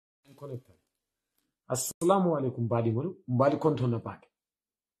connected. Assalamu alaikum badi mulu mbali konto na baki.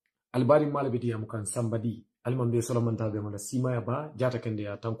 Albari mala bidi ya mukan sambadi almambe Solomon tabe mala sima ya ba jata kende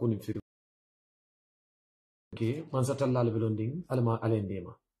ya tankuni mfiri. Okay, mansata lala belonding alma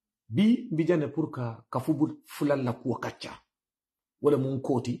alendema. Bi mbijane purka kafubul fulalla kuwa kacha. Wale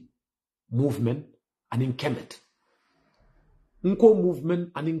munkoti movement anin kemet. Nko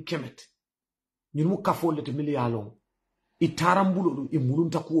movement anin kemet. Nyumu kafo lete mili along. Itarambulo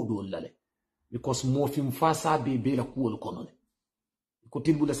imulunta kuwa do lale. Because mo fim fasa be la kuwa lukonole. Ko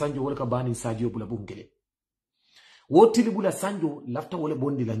tilbula sanjo wala ka bani sadio bula bungele. Wo tilbula sanjo lafta wala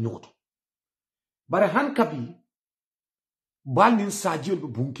bondi la nyoto. Bare han kabi balin sadio be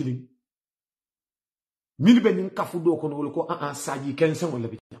bunkilin. Milbe nin kafudo kono wala ko saji kensen wala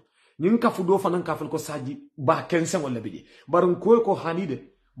bi. Nin kafudo fanan kafel ko saji ba kensen wala bi. Baron ko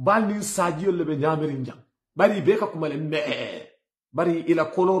hanide balin sadio le be nyamirin jang. Bari beka kumale me bari ila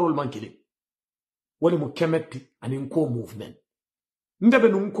kolorol mankile wala mu kemetti anin ko movement ndabe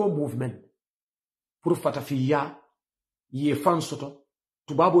nun ko movement pour fata fiya ye fansoto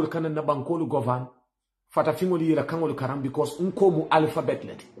tubabol kanan na bankolu govan fata fingol yela kangol karam because unko mu alphabet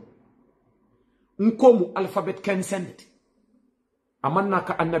leti unko mu alphabet kensendeti amanna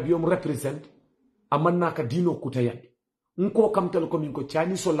ka annabiyom represent amanna ka dino kutayandi unko kamtel ko min ko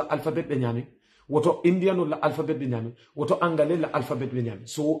Chinese la alphabet be nyami woto Indian la alphabet be nyami woto Angale la alphabet be nyami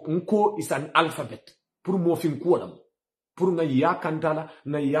so nko is an alphabet pour mo fin ko lam pour nga ya kantala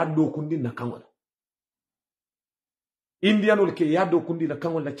na ya do kundi na kangola Indian ol ke ya do kundi la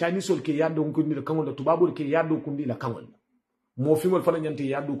kangola Chinese ol ke ya do kundi la kangola tubabul ke ya do kundi la kangola mo fin wol fana nyanti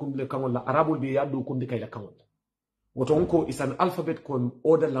ya do kundi la kangola arabul be ya do kundi kay la kangola woto nko is an alphabet kon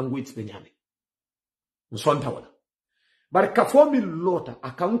other language be nyami nsonta wala bar kafo mi lota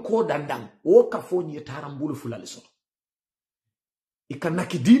akan ko dandang o kafo ni tarambulu fulale so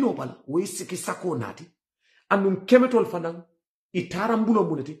ikanaki dino bala we siki sako nati anum kemetol fanan itarambulo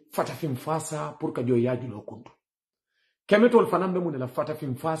muneti fata fim fasa pour ka joy yajulo kuntu kemetol fanan be munela fata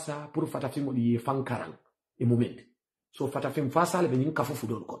fim fasa pour fata fim di fankarang e moment so fata fim fasa le benin kafo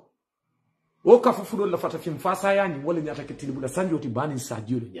fudol kon o kafo fudol la fata fim fasa yani wala nyata ke tilibula sanjoti bani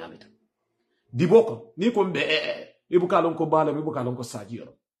sadio le nyameta diboko ni ko be ibuka lon ko bala ibuka lon ko sadio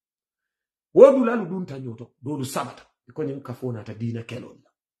wodu lalu dun tanyoto dolu sabata ko nyin kafona ta dina kelol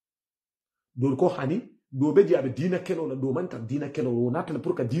dol ko hani do be diabe dina kelol do man ta dina kelol na tan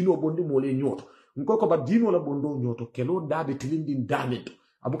pour ka dino bondi mo le nyoto ko ba dino la bondo nyoto kelo dabe tilindin dameto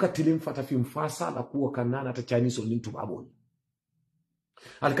abuka tilim fata fim fasa la kuwa kanana ta Chinese on nintu babon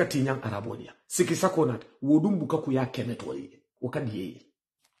alkati nyang arabonia sikisa konat wodum buka ku ya keneto yi o kadiye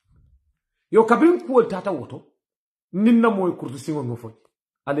yo kabin kuol tata woto ninna moy kurtu singo ngofo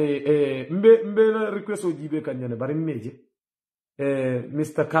ale mbe la request o jibe kanyane bari meje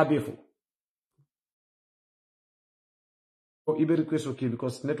Mr. Kabefo o ibe request o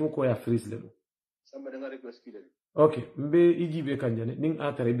because network o ya freeze lelo somebody na request kile okay mbe ijibe kanyane ning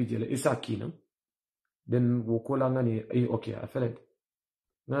atare bijele isa kina then wo kola ngani okay afele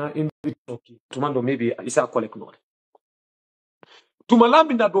na invite okay tumando maybe isa collect no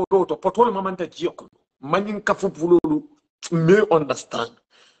tumalambi na do to potole mamanta jiyoko manyin kafu bululu may understand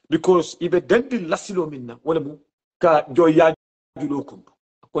because ibe dendi lasilo minna wala mu ka joya julo kuntu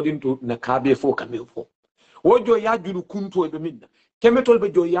according to na Kabefo kamefo wo joya julo kuntu ibe minna kemetol be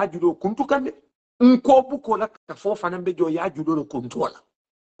joya julo kuntu kande nko buko la ka fo fanan be joya julo kuntu wala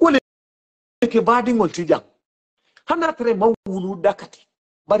wala ke badi ngol tijang hana tre mawulu dakati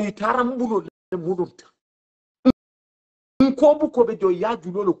bari tarambulo le mudunta nko buko be joya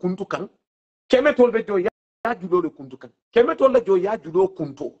julo kuntu kan kemetol be joya julo kuntu kan kemetol la joya julo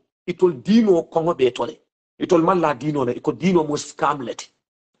kuntu itol dino kongo betole itol malla dino le iko dino mo scamlet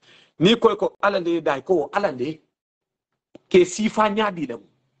ni ko alande dai ko alande ke sifa nyaadi dem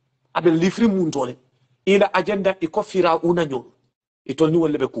abe lifri muntole ina agenda iko fira una nyo itol ni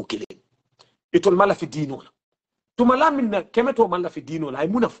wolle be kukile itol malla fi dino la tumala minna kemeto malla fi dino la ay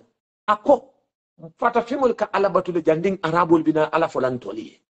munafo ako fata fimol ka alabatu le janding arabol bina ala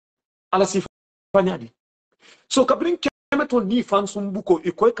folantoli ala sifa nyaadi so kabrin kemet ni fansum buko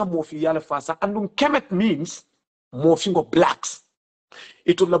ikoy ka mofi yala fasa andum kemet means mofingo blacks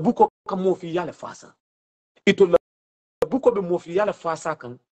ito la buko ka mofi yala fasa ito la buko be mofi yala fasa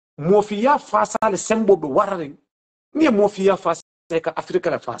kan mofi ya fasa le sembo be wararing ni mofi ya fasa ka afrika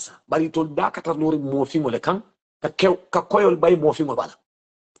la fasa bari to dakata lori mofingo le kan ka koyol bay mofingo bala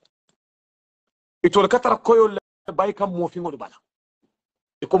ito la katara koyol bay ka mofingo bala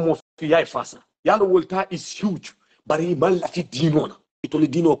iko mofi ya fasa yalo wolta is huge bari malla fi dino na itoli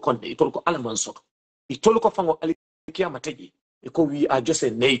dino konde itol ko alaman soto itol ko fango alikiya mateji e ko we are just a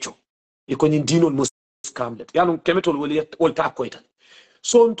nature iko nyin dinol mus kamlet yanu kemetol wol ta koyta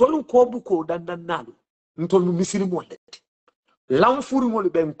so ntolu ko bu ko dandan nalu ntolu misiri molle lam furi ngol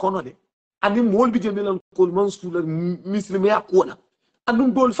ben kono de ani mol bi jemilan ko man sula misiri me yakona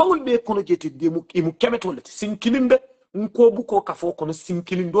andum dol fawol be kono jeti de mu kemetol sinkilimbe nko bu ko kafo kono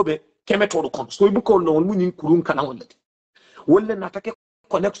sinkilindobe kemetol kono so bu ko no mu nyin kurun kana wollati wolle natake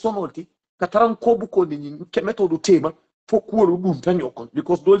connection olti kataran ko bu ko ni kemetol tema fokuwolu ɗum tan yokkon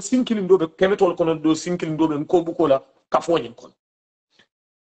because dol sinkilindoɓe kemetol kono dol sinkilindoɓe ko bu ko la kafoñen kon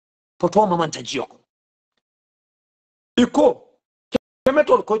poto mamanta jiyo kon iko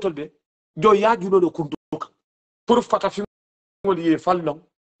kemetol koytol ɓe jo yajuɗoɗo kunduka pour fata fingol ye fallon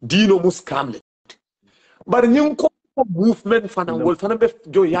dino muskamle bar ñin ko movement fana wol fana ɓe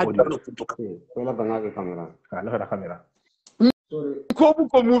jo yajuɗoɗo kunduka ko bu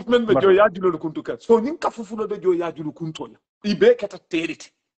ko movement be jo yajulo kuntuka so nin ka fufulo be jo yajulo kuntola ibe kata teriti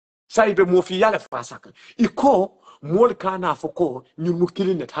sai be mo fi yala fasaka iko mol kana foko nyun mu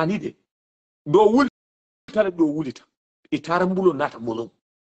kiline tanide do wul tare do wulita itara mbulo nata mbulo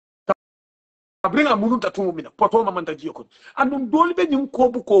abringa mulu tatumo mina poto mamanta jiyokon andum dolbe nyum ko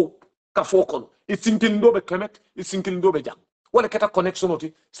bu ko ka fokon isinkin dobe kemet isinkin dobe jam wala kata connection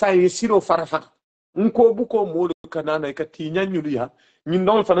oti sai siro farafana nko bu ko molu kanana ka tinya nyuliya nyin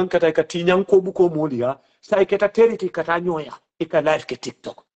dol fanan kata ka tinya ko bu ko moliya sai kata teriti kata nyoya ika live ke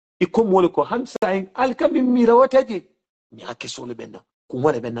TikTok iko molu ko han sai alkami mira wataji nya ke sole benna ko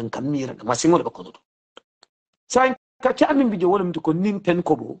wala benna kam mira na masingol ba kono sai ka chani bijo wala mtu ko nin ten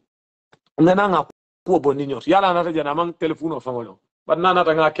COBO ngana nga ko bonni nyot yala na ta jana man telephone of fangolo banna na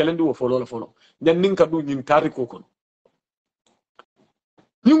ta nga kelendi wo folo jan nin ka du nyin tari ko kon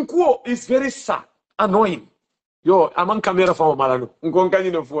nin ko is very sad annoying yo aman camera fa malano ngon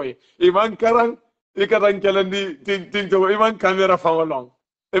kanyi no foye iman karang ikaran kelendi ting to iman camera fa long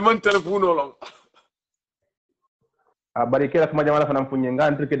iman telephone long bari kera kuma jamala fanam funye nga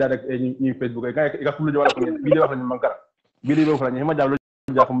entre ke dada ni Facebook ka kulu jamala funye video fa ni mankara video fa ni ma jalo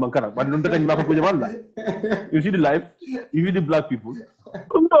ja ko mankara bari non daga ni ma ko jamala you see the life you see the black people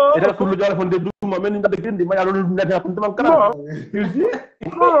era kulu jamala fonde du ma men ngada gendi ma yalo ngada fa mankara you see e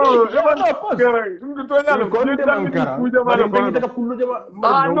ma na kera ndu to nyalo ko ni mankara ku jamala ko daga kulu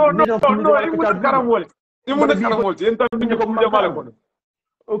jamala no imu karamol enta ko jamala ko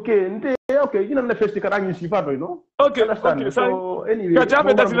okay nte okay ina na festi karangi sifato no okay so anyway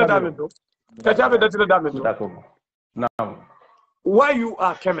kachabe datile damento now why you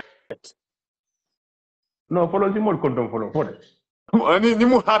are Kemet no follow simol kondom follow for ni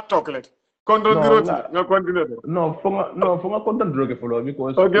mu hard talk let kondom diroti nga continue no fonga kondom droge follow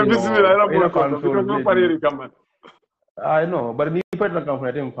because okay bismillah ila bo ko because no pareri kamman I know but ni pet na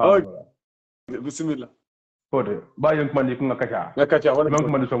kamfane tem fa bismillah Fote, ba yung mandi ko nga kacha wala ko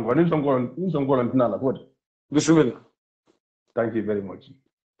mandi songo lan tinala fote. Bismillah. Thank you very much.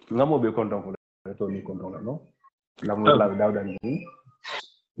 Ngamo be konton ko to ni konton no. Lamu la dawda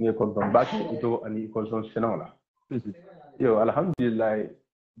ni konton baki ito ani konson senala. Yo alhamdulillah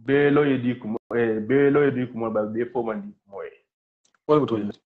be lo yedi ko ba be fo mandi moy. Wala to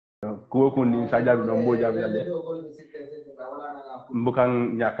ko ni sajabi no mboja be yalla.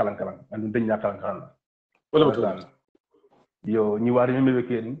 Mbukan nyakalan andu den nyakalan wala betul yo ni wari membe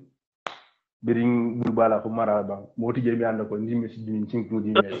ken biring burbala ko maraba moti je mi anda ko ndimi sidini cinku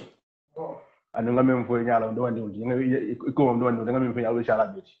di me anu ngam fo nyaala do wandi ko mom do wandi ngam fo nyaala inshallah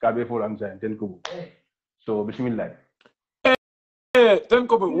bi ka be fo am sen ten ko so bismillah ten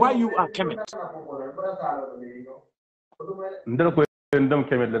ko why you are Kemet ndal ko ndam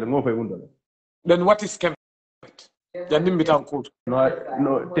Kemet la ngo fay wundal then what is Kemet jandim bitan ko no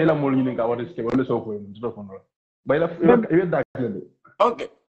tela mol ni nga wadi ke wala so ko ndo ko no bayla e dakle okay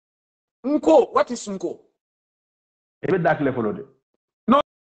nko what is nko e dakle folo de no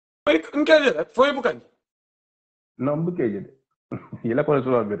nkeje foy bukan no bukeje de yela ko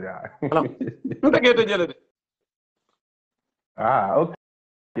so be ya nkeje jele de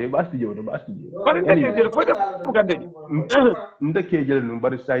okay basti jodo bari nkeje foy bukan de nkeje no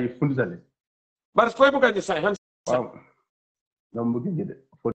bari say fundale bari foy bukan de say waaw nam bu gi de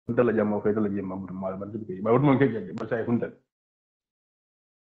fo dala jamma fay dala jema bu mal ban bi ba wut mon kay jage ba say hundal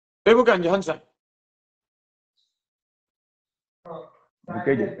e bu ganje hansa bu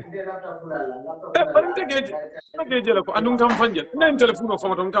kay je bari ngeje la ko andun kam fanje nen telephone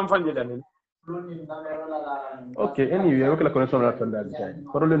fo ton kam fanje dan okay anyway wakala connection la tan dal tay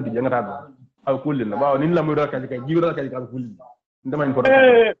problème di jangata ba aw kulli na ba nin la mu do kay jiwra kay kulli ndama en ko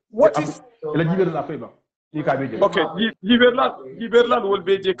what is la jiwra la fay ba okay Liberland will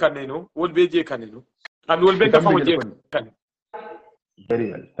be je kaneno and will be the family je kaneno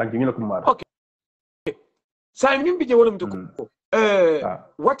Very well. Thank you. Mina Kumar. Okay.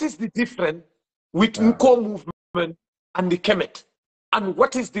 What is the difference with Nko movement and the Kemet? And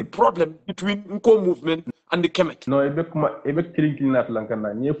what is the problem between Nko movement and the Kemet? No, ebe killing that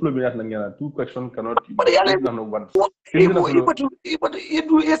lankana. Ni flow binat langana. Two questions cannot. But no one.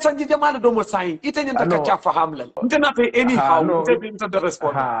 Ibu esanji jamala domo sai. Ite nyanta kacha fahamla. Nte na pe anyhow. Nte binta the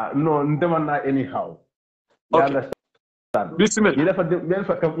response. No, nte manna anyhow. Okay. Understand? Bismillah. Ila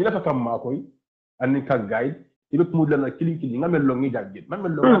fa kam makoi. Ani ka guide. Ibe kumudla na killing. Ngamel longi jagget.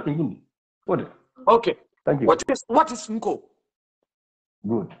 Ngamel longi kingundi. What? Okay. Thank you. What is Nko?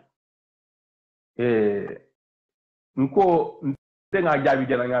 Good. Nko tenga jabi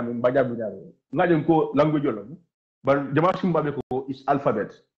jana ngami mbajabi jana. Ngaje nko language jolo. But jama simba be ko is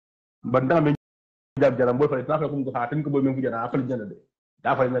alphabet. But ndanga me jabi jana boy fa na fa ko ha tan ko boy men jana afal jana de.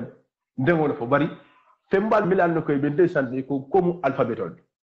 Da fa men ndengo la fo bari. Fembal milan ko be de santé ko comme alphabet on.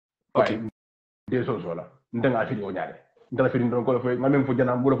 Okay. Des choses là. Ndenga fi o ñaare. Ndala fi ndon ko fo ngam fo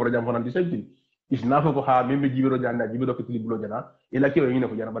jana mbulo fo jam fo nan di senti. Is na fa ko ha membe jibiro jana jibiro ko tili bulo jana. Ila ke yine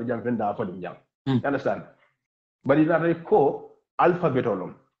fo jana bar jam fen da fa dum jam. Understand? But is that ko alphabet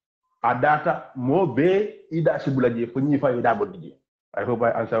olom. A data mo be ida sibulaje for ni fa ida bodije. I hope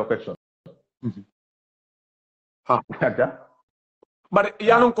I answer your question. Ha. But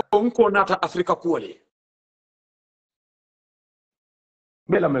yanon ko unko nata Africa kuole.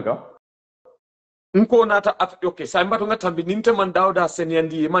 Bela meka. Unko nata okay, sa mbato ngatambi ninte man dawda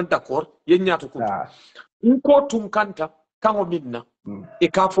senyandi man d'accord yenyatu ko. Unko tunkanta kango midna e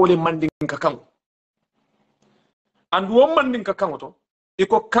ka fole mandinka kango. And woman in Kakamoto,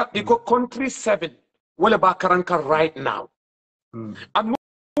 iko country 7, wale ba karanka right now. And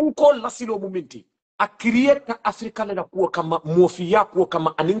unko lasilo momenti, a create Africa la kuwa kama mofia kuwa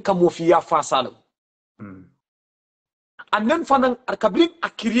kama aninka mofia fasalo. And then fanang akabling a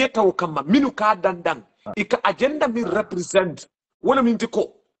create kama minuka dandang, ika agenda mi represent, wale minti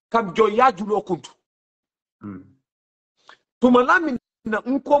ko, kam joya julo kuntu. Tumalami na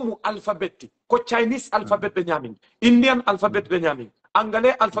unkomu alphabet ko Chinese alphabet benyamin, Indian alphabet benyamin,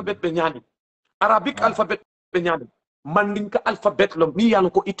 Angale alphabet benyamin, Arabic alphabet benyamin, Mandinka alphabet lo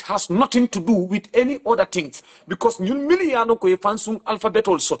miyano it has nothing to do with any other things because nyun miliyano ko fansung alphabet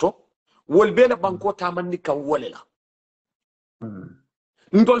ol soto wolbela banko tamandika wolela.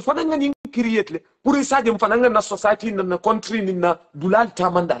 Ndol fananga ni create le pour isaje mfananga na society na country ni na dulal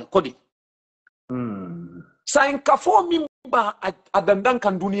tamandal kodi. Sa kafo mimba adandan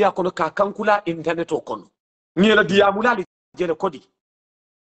kan dunia kono ka kankula internet o kono ngela diamulali jele kodi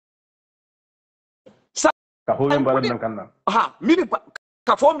sa kafo mimba dan kanna ha mini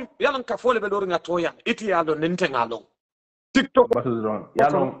kafo mi yalan kafo le belor nga toya iti yalo nente ngalo TikTok batu drone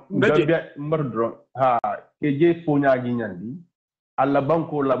yalo gambia mbar drone ha eje fonya gi nyandi alla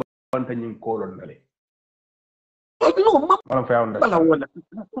banko la banta nyin kolon dale no ma fa yawna bala wala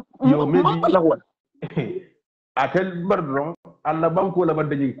yo maybe bala wala atel bardron alla banko la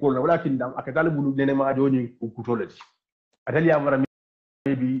badde nyin kolon walakin dam akatal bulu nene ma joni kutolati atel ya mara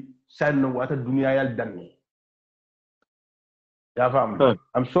maybe sanno wata dunia yal danni ya fam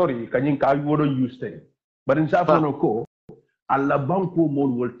I'm sorry kanyin ka wodo use tay barin sa fono ko alla banko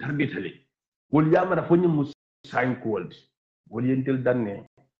mon wol targetale wol yamara fonyi musain ko woldi wol yentel danne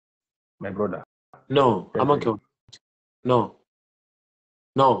my brother no I'm okay no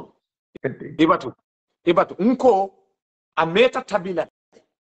ibatu nko ameta tabila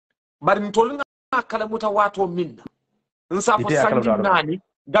bari ntolunga kala muta wato minna nsafo sanji nani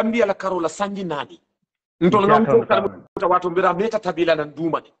gambia la karola sanji nani ntolunga nko kala muta wato mbira meta tabila nan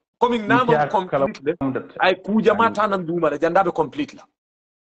duma ni coming nama complete ay kuja mata nan duma la jandabe complete la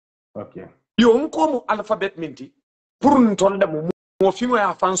okay yo nko mu alphabet minti pour ntolda mo fimo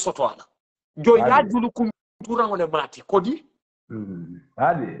ya fan soto ala jo ya julu kum turangole mati kodi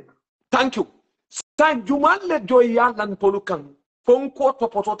ade thank you san jumalle jo ya nan tolukan fonko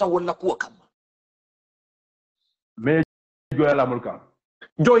topotota wala kuwa kama me jo ya lamulkan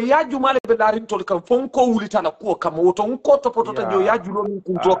jo ya jumalle be darin tolukan fonko wulita na kuwa kama woto nko topotota jo ya julo min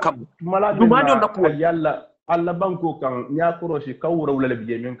kunto kama dumanyo na kuwa yalla alla banko kan nya koroshi kawura wala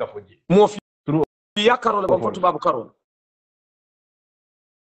biye men ka foji mo fi ya karola banko tubabu karola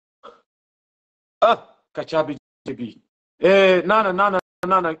kachabi jebi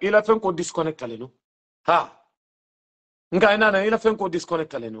nana ila fenko disconnect ale no ha ngai nana ila fenko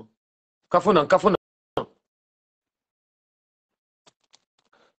disconnect ale no kafuna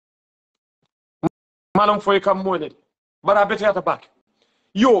malam foy kam mole bara beti ata bak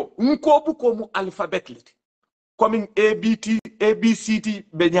yo nko bu ko mu alphabet lit coming abcd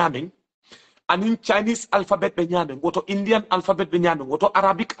benyamin anin Chinese alphabet be nyame ngoto Indian alphabet be nyame ngoto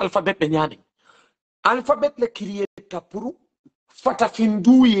Arabic alphabet be nyame alphabet le create pour fata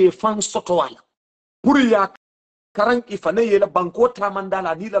finduye fan soto wala pour ya karan ifane yela banko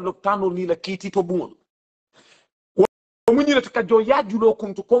tamandala ni la loptano ni la kiti to bungol munyira tukajo ya julo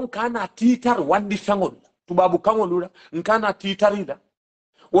kuntu kon kana titar wandi fangol tubabu kangolula nkana titarida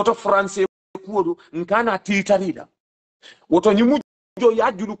woto français kuodu nkana titarida woto nyimu jo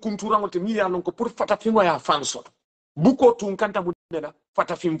ya julu kunturangol te mi ya lon ko pour fata fingo ya fanso buko tun kanta munela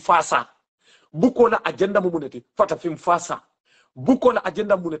fata fim fasa buko la agenda mu muneti fata fim fasa buko la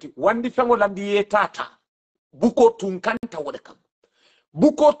agenda muneti wandi fangol landi yetata buko tun kanta wala kam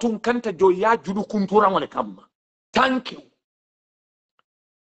buko tun kanta jo ya julu kunturangol kam thank you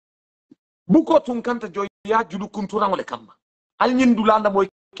buko tun kanta jo ya julu kunturangol kam al nyindula la moy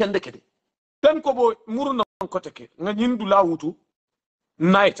kende kede ten ko bo muruna ko teke nga nyindula wutu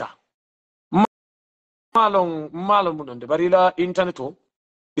naita malon munonde barila internet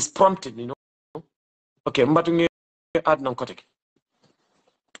is prompted okay mbatu nge ad nan ko teke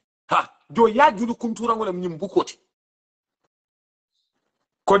ha jo ya julu kunturangol nyim bukoti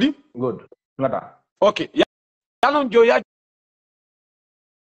kodi good ngata okay yalon jo ya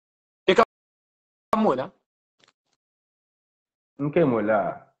mola nke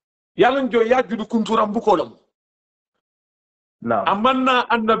mola yalon jo ya julu kunturam bukolam na amanna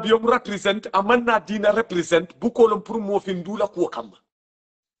annabiyum represent amanna dina represent bukolam pour mo fin dula ko kam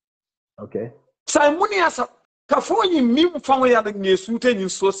okay sa muni asa ka fonyi mim fango ya nge sute ni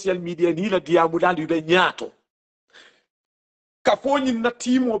social media ni la diamulal yu nyato ka fonyi na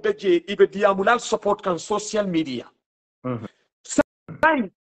timo beje ibe diamulal support kan social media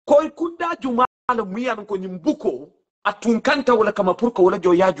sai koy kunda juma ala muyan ko nyimbuko atun kanta wala kama purka wala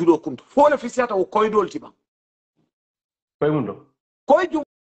jo ya julo kuntu fola fisiata ko koy dolti ba koy mundo koy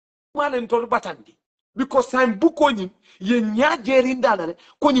juma len tol batandi because time buko nyim ye nyaajeri ndala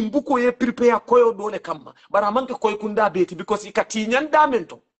ko nyimbuko ye prepare koyo dole kamma bara manke koy kunda beti because ikati nyanda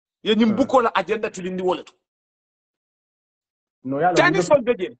mento ye nyimbuko la agenda tilindi wala to no yalo tani sol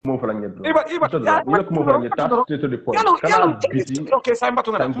beje mo fala ngeddo iba mo fala ngeddo to the point yalo okay say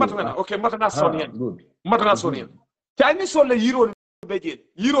matungana okay matana sonia matana sonia tani sol le yiro beje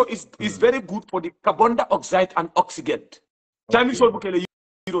yiro is very good for the carbon dioxide and oxygen tani sol bukele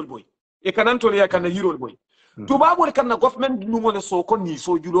yiro boy e kananto le yakana yiro boy tubabo le kanna government numo le so kon ni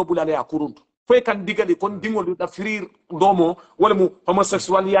so julo bulale akuruntu fay kan digali kon dingol da firir domo wala mu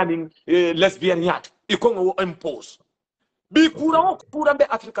homosexual yani lesbian yat e kon o impose bi kura be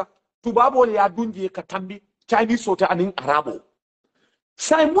Africa tubabo le ya dunje ka tambi Chinese sote anin arabo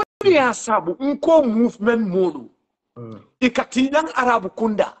sai muni ya sabu nko movement modu ikatinan arabu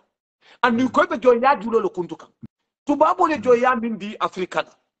kunda anu ko be jo ya julo lo kuntuka tubabo le jo ya mindi Africa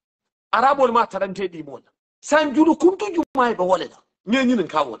arabo le ma tarante di mona san julu kuntu jumai ba wala nyen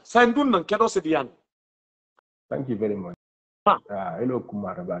kawo san dun nan kedo se diyan thank you very much hello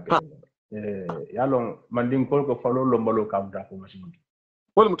kumara ba yalon manding ko falo lombalo kamta ko machine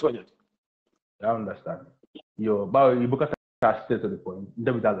wala mutonya I understand yo ba ibuka ta state to the point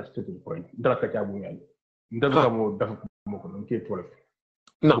ndabi dala state to the point ndala ka jabu nyal ndabi ka mo dafa mo ko nke tole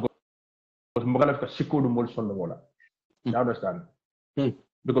no ko mo gala ka sikko dum mol sonno wala I understand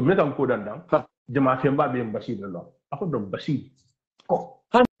because me tam ko dan dan jama fe mba be mbasir lo ako do basir ko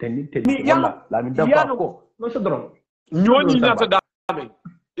teni wala la mi dafa ko no so dron nyoni nyata dame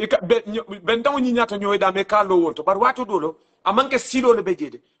ben taw ñi ñata ñoy dame ka lo wonto bar watu dolo amanke silo le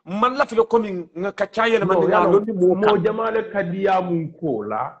bejede man la filo komi nga ka chayele man ya lo ni mo jamale kadiya mun ko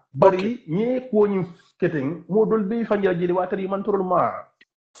la bari ñi ko ñi keten mo dol be fanja jeli watari man torol ma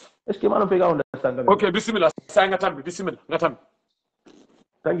est ce que manam fe ga understand okay bismillah sa nga tambi bismillah nga tambi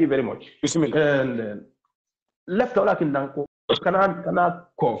thank you very much bismillah and left wala kin dan ko kana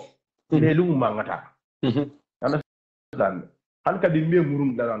ko le lu ma ngata understand han kadi mbe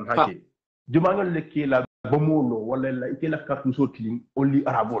murum daran hake jumangal le kila bamulo wala la ikela kartu so tilim oli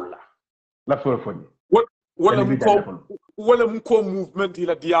arabola la fo foni wala mu ko movement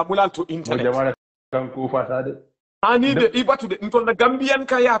ila dia mulanto internet jamala kan ko fasade ani de ibatu de ntonda gambian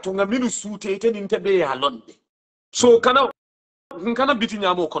ka yato nga minu sute te ninte be ya londe so kana biti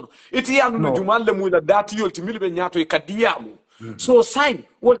nyamo kono iti ya no jumalle mu la dati yolti milbe nyato e kadiyamu so sign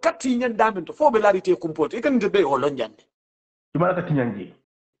wol katti nyan damento fo be larite kumpote e kan de be holonjande jumala ka tinyanji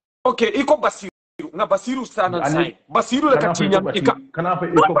okay iko basiru nga basiru sana sai basiru la ka tinyam kana fa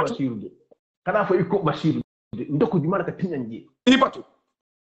iko basiru de kana fa iko basiru de ndoko jumala ka tinyanji ibatu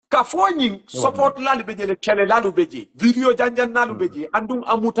ka fonyi support lalu beje le kele lalu beje video janjan lalu beje andum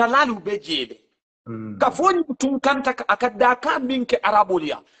amuta lalu beje de ka fonyi tun kanta akada ka minke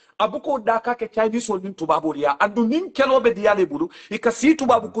arabolia abuko daka ke Chinese wol nin tubabo ya andu nin kelobe diyale bulu ikasi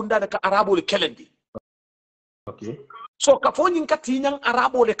tubabu kunda ka arabo le kelendi okay so ka fonyin ka tinyan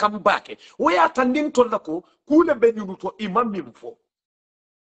arabo le kambake waya tandin tollako kule be nyuto imam mimfo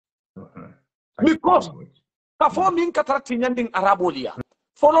because ka fo min ka tinyan din arabo liya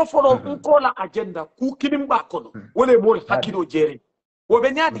follow nkola agenda ku kinim ba kono wole mol hakilo jere wo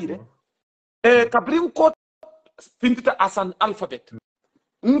be nyaadi de kabrin ko pintita as an alphabet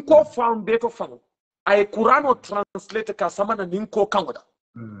nko foundato fang ay qur'ano translate ka samana ninko kangoda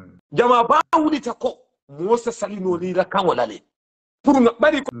jama ba wulita ko Mose salino ni la kangola le pour nga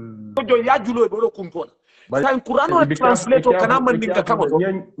bari ko jo yajulo be ro kumpona sa qur'ano translate kana man ninga kangodo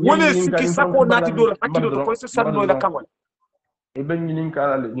wole siki sako nati do hakilo ko se salino la kangola e ben ni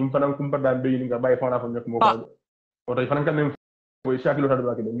kala le nim fanan kumpa da be ni nga bay fana fa nek mo ko o tay fanan kan boy shakilo tadu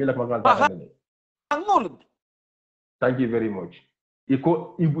ba ke be la ma kan angol thank you very much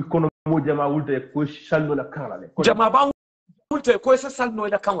iko kono mo jama wulte ko salno la kala le jama ba wulte ko se salno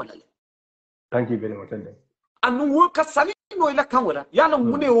la kangola le thank you very much anu wo ka salino la kangola yala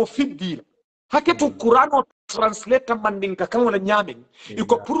mune o fiddi haketo qur'ano translate mandinga kangola nyamen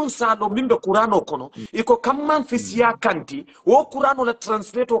iko purun salo mindo qur'ano kono iko kamman fisiya kanti wo qur'ano la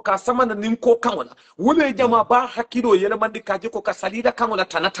translate ka samana ninko kangola wule jama ba hakilo yela mandika je ko ka salida kangola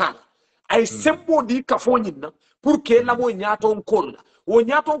tanatana ay sembo di ka fonyinna pour que la mo nyato nkol wo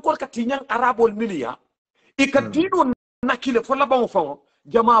nyato nkol ka tinyan arabol milia ikadino nakile fo la ba mo fa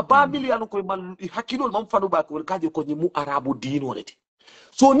jama ba milia no ko mal hakilo mam fanu ba ko kaje ko ni mu arabu dino leti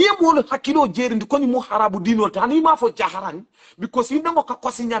so ni mo hakilo jerindi ko ni mu arabu dino tani ma fo jaharan because inango ka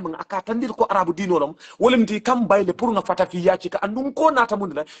kosi nyam aka tandir ko arabu dino lam wolemti kam bayle pour nga fata fi yaci ka andum ko nata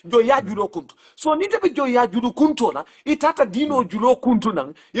munna jo ya julo kuntu so ni debe jo ya julo kuntu la itata dino julo kuntu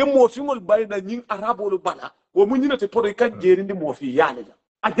nan ye mo fingol bayna nyin arabu lo bala wo mu nyina te poro kan jerindi mo fi yale la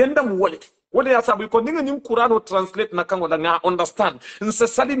agenda mu wolete wole ya sabu ko ninga nyin qur'ano translate na kango la nga understand nse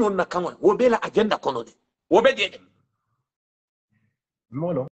salino na kango wo bela agenda kono de wo be de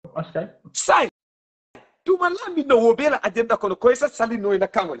molo asay sai tuma lambi no wo bela agenda kono ko esa salino na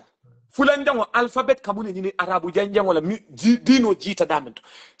kango la fulan jango alphabet kamune ni arabu jango la dino jita damento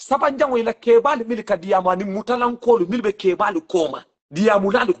saba jango ila kebal milika diyama ni mutalan kolu milbe kebal koma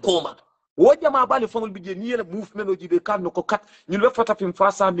diyamulal koma wo jama bali fongol bije ni la movement o jibe kan ko kat ni le fata fim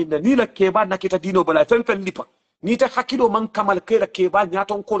fasa minna ni la keba nakita dino bala fen lipa ni ta hakilo man kamal kela keba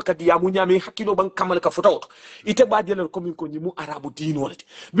nyaton kol ka diamu nyame hakilo man kamal ka foto ite ba jelal ko min ko ni mu arabu dino lati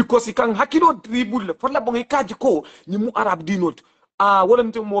because kan hakilo dribble falla bon e kaji ko ni mu arabu dino wala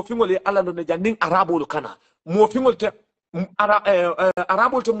mte mo fingol e ala no janding arabu lo kana mo fingol te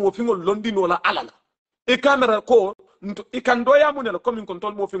arabu te mo fingol londino la ala e camera ko ikan doya munela komin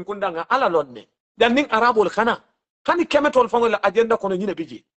kontol mo fin kundanga ala lonne janning arabol kana hani kemetol fangola agenda kono nyine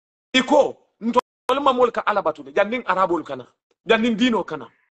biji iko ntol mamol ka ala batule janning arabol kana janning dino kana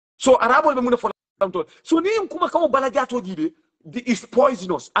so arabol be mun fo lamtol so ni kuma kawo balajato jibe is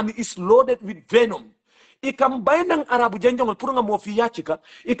poisonous and is loaded with venom ikam baynang arabu janjangol pour nga mo fi yacika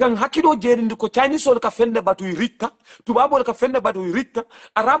ikan hakido jerindi ko Chinese sol ka fende batu ritta tubabol ka fende batu ritta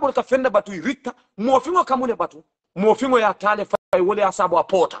arabol ka fende batu ritta mo fi ngo kamune batu mo fingo ya tale fay wole asabo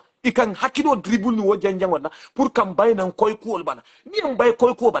apota ikan hakido dribble ni wo janjangol na pour kam baynan koy kuol bana ni am bay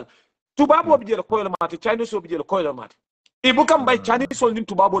koy ko bal tubabo bi jelo koy la mate Chinese bi jelo koy la mate ibu kam bay Chinese sol nin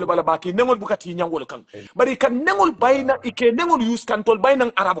tubabo le bala baki nengol bukati nyangol kan bari kan nengol bayna ike nengol use kan tol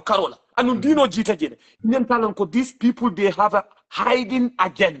baynan arabu karola anu dino jita jene nyen talan ko these people they have a hiding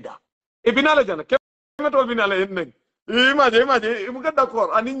agenda e binala jana kemetol binala en imaje ibu ga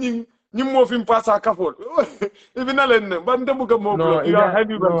d'accord ani ñi mo fi passa kafol ibina len bande bu gamo block ya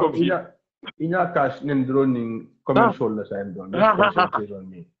heavy welcome inya cash nen droning commercial la sa ndon concentrate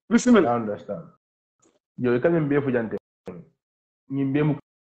me bismillah I understand yo kan mbe fu jante ñi mbe mu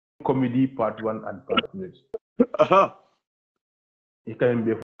comedy part 1 and part 2 e kan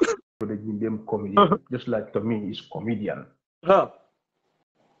mbe fu de ñi mbe comedy just like to me is comedian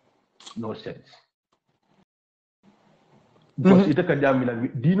no sense because ita ka jamila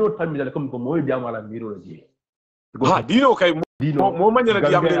dino tamila comme ko moy jamala miro la je dino kay mo manyala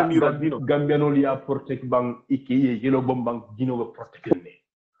jamala miro dino gambiano li a protect bang iki yelo bombang dino go protect ne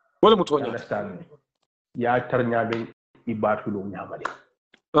wala mo tonya understand ya tarnya be ibatulo nyamale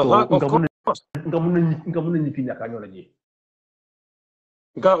ngamun niki nyaka nyola je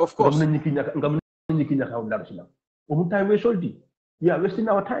of course ngamun niki nyaka o dar sila o mu time we soldi ya wasting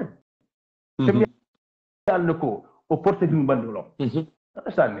our time kemi alko o protecting bandolo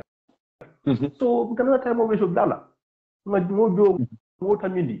understand so kana time we so dala mo jo mo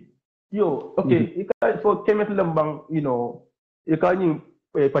tamindi yo okay ika for kemet lambang you know ika ni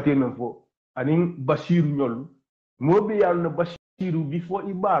patir men fo anin Basiru ñol mobe yalla Basiru before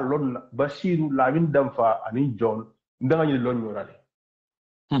iba lon Basiru Lamin Damfa anin John ndanga ñi lon ñorale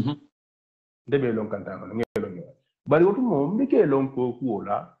ndebe lon kanta no ngelo ñorale bari wotu mo mbike lon ko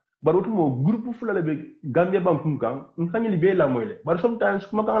kuola bari wotu mo groupe fulale be Gambia bankum kan nkanyili be la moyle bari sometimes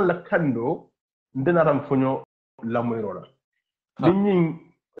kuma kan la kando ndena ram fonyo la moyrola dinni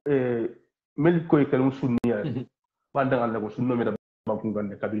mel koy kalum sunniya banda Allah ko sunno mi da bankum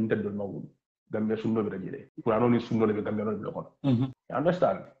gande kabin teddol mawul Gambia sunno be jele qur'ano ni sunno le be Gambia no be ko you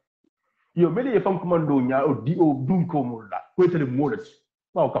understand yo meli e fam commando nya o di o dun ko mulla ko tele molet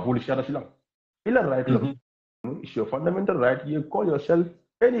wa ka holi shara silang ila right lo it's your fundamental right you call yourself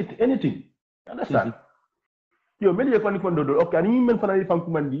anything you understand yo meli e fam commando do okay ani men fana fam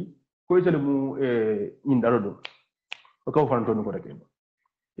commandi ko tele mu indaro do ko fan to ko rek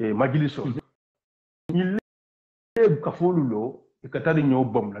majliso il ka folulo e ka tari ñoo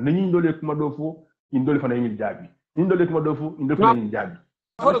bom la nañu ndole kuma do fo indole fana yimil jaabi indole kuma do fo indole fana yimil jaabi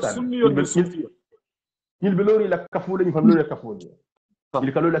fara sunni yo be sunni il be lori la kafule ñu fam lori la kafule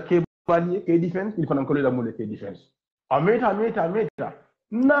il ka lori la ke bali ke defense il fana ko lori la mole ke defense ameta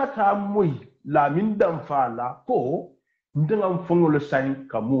nata moy la min dam fala ko ndangam fongolo sain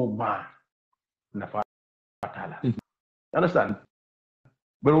ka mo ma na fatala understand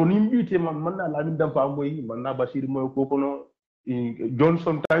baro ni mbite man na la min dam fa moy man na Bashir moy ko kono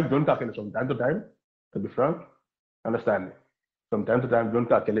Johnson time John ka kele from time to time to be frank understand from time to time John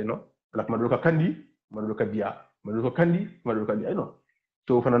ka kele no la ma do ka kandi ma do ka dia ma do ka kandi ma do ka dia no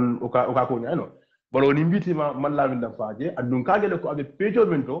so fanan o ka ko nya no baro ni mbite man la min dam fa je andun ka gele ko abe pejo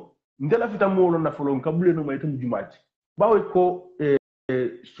mento ndela fita mo na folon ka bule no may tam jumaati bawo ko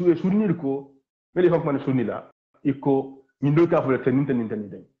sunni ko meli fa man sunni la iko ñindo ka fo tenin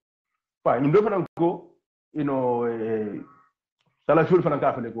fa ñindo fanan ko sala shul fanan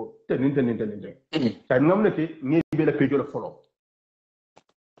ka fele ko tenin kay ngam ne ke ngi be la pejo la folo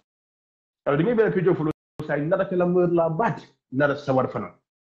alors di ngi be la pejo folo say nada ke la meur la bat nada sawar fanan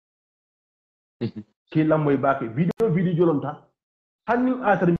ki la moy baake video jolonta hanni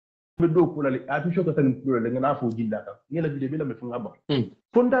atar be do ko la a fi shoko tan ko la ngana fo jilla ka ngela video be la me fu ngaba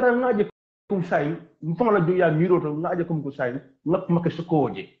fon dara ngaje kum say mfama la joya miro to ngaje kum ko say ngap make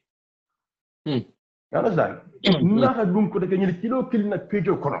sokoje yalla zan naka dum ko de nyil kilo kil na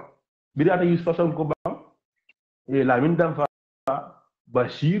pejo kono bi data yu façon ko bam e la min dam fa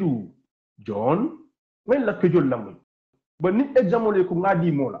Basiru John men la pejo lamoy ba ni example ko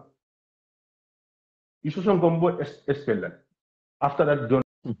ngadi mola yu façon ko mbo espelal after that John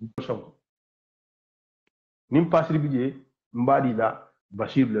sonko nim pasri biye mbadi la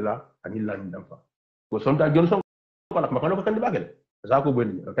Bashir la ani la min dam fa ko sonta Johnson ko la makano ko kandi bagel za ko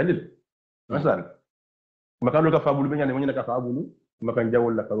boni kandi le masan makano ka fabulu be nyane mo nyane ka fabulu makan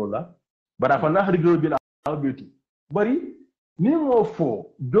jawol la karola bara fa na harigo bi la betu bari ni mo fo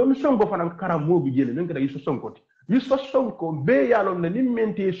Johnson go fanan karamo bi jele men ka yi sonko yi sonko be yalon ne ni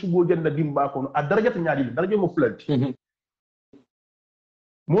mente subo jenda dimba ko a darajata nyaadi daraja mo flanti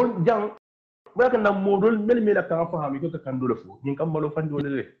mo jang ba kan na modol mel ka fa hami ko ka kandolo fo ni kam malo fandi wala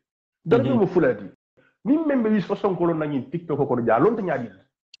le daraja mo fulati ni membe yi sonko lo nani TikTok ko do jalon ta nyaadi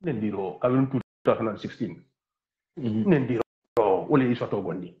nen diro kalon 2016 nen diro wala yi soto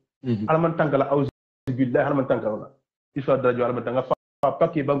gondi alman tankala auzu billahi alman tankala iso daraja alman tanga fa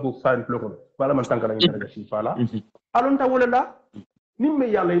pakki banko fan floko wala man tankala ngi daraja si fala alon ta wala la nimme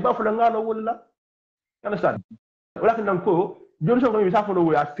yalla ba fu la ngala wala la understand wala kan ko Johnson ko mi sa fo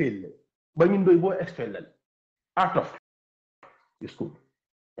lo ya fail ba ñin doy bo expellal out of school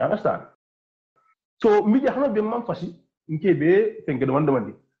you understand so mi jaxna be man fasi nke be tenke do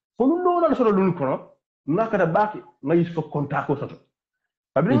wandi fo lu do la solo lu kono naka da baki ngay fo contact ko soto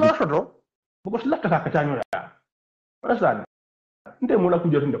abri nga soto bu ko lakka ka tañu ya understand nte mo la ku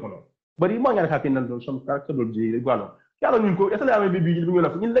jotinde kono bari mo ñala ka pinan do som ka do ji galo yalla ñun ko esale amé bi bi ñu la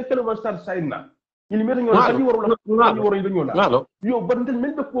ñu lekkelo ma start sayna il meta ñoo la ñu waro ñu ñoo yo bandel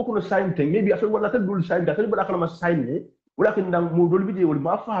mel be ko no sayne te maybe afé wala ta dul sayne ta ba la ma sayne wala kin ndam mo dol bi wala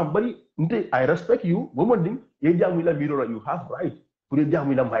ma fa bari nte I respect you bo mo ding ye jamu la biro la you have right pour ye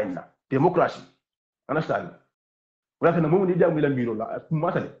jamu la mayna democracy understand wala kin mo ni jamu la biro la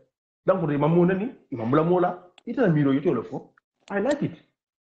ma tale donc de mamu nani imam la mola ita biro yoto lo fo I like it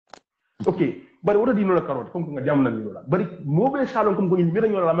okay bari wota di no la carotte comme nga jamu la biro la bari mo be salon comme ko ni mira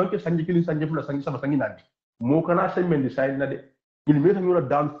ñola manke sanji kilin sanji fula sanji sama sanji nandi mo kana semen di sayne na de il meta ñola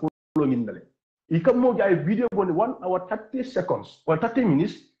down follow ngin dale ikam mo jaay video bonde 1 hour 30 seconds or 30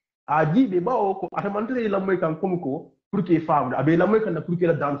 minutes a jibe bawo ko atamantere la moy kan comme ko pour que femme abe la moy kan pour que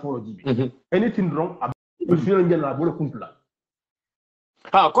la down follow jibe anything wrong abe feel ngel la bolo kumpla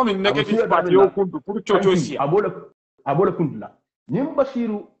ha comme negative party o kuntu pour chocho si abola kuntula nyim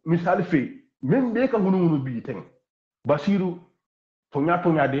basiru misal fe même be ka ngunu bi ten basiru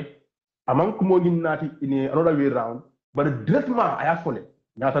tonya de amman ko mo nati ini another way round but directement aya fole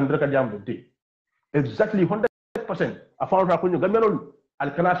nyata ndreka jambe de exactly 100% afan ta ko ñu gamelol al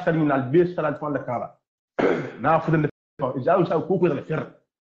kana terminal be salal fon la kala na fude jaw sa ko la fer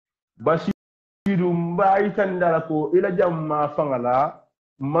basiru mbay tan dara ko ila jamma fangala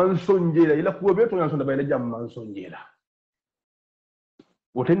man sonjela ila ko be to yan sonda bayla jam man sonjela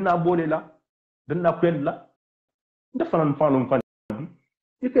woten na bole la dan na kwel la nda fanan fanum fan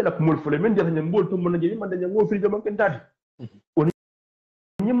ike la kumul fole men jata nyambol to mon ngi man dañ ngo fi jam kan tati on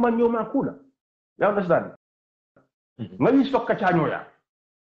nyim man ñoma kula ya understand ngali stokka cha ñoya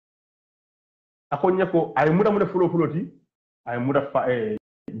akon ñako ay muda fuloti ay muda fa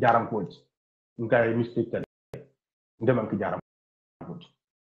jaram ko ngay mistake tan ndemam ki jaram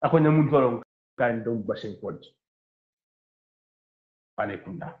ako nyamun tolong kan dom basen kod pane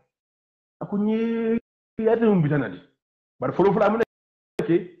kunda ako ni yade dum bitanadi bar folo folo amne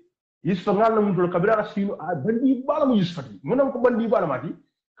ke yisto ngal na mun tol kabira sino a bandi bala mu yisfati munam ko bandi bala mati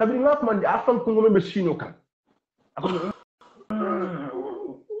kabiri ngap man di afan ko ngome sino kan ako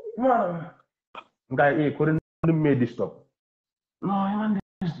ma ngai ko ren me di stop no man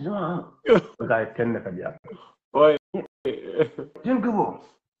ngai ken ka dia oy jeng ko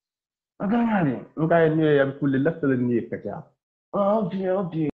agangani ngai ni ya kulli laftal ni kacha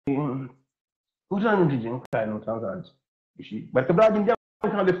okay usan ndi jeng kai no tanzan ishi barka brajin jam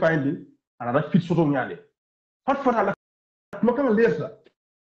kan le finding ana da fit soto nyale fat ala no kan lesa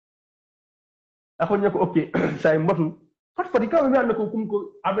ako nyako okay say mbatu fat ka mi an ko kum ko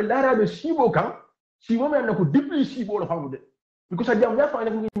abe lara be sibo kan sibo me an ko dipli sibo la famude because a jam ya fa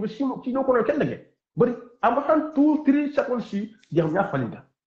ne ngi sibo ki no ko no kendege bari am tan 2-3 seconds si jam ya falinda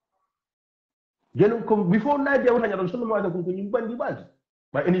gelu ko before na dia wona nyadon sunu ma ko ñu bandi bandi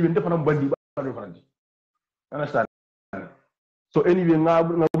ba anyway defa nam bandi ba do farandi understand so anyway nga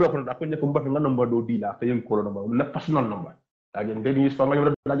be ko da ko ñe ko mbafi nga number do dila te yen ko number na personal number again they use for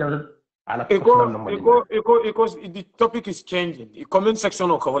nga da jam ala personal number eko the topic is changing the comment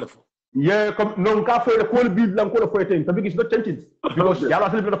section o ko wala fo yeah comme non ka fere ko bi lan ko fo ten topic is not changing because yalla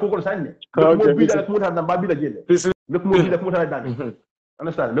sele ko ko sanne mo bi da ko ta da ba bi da jele nek mo bi da ko ta da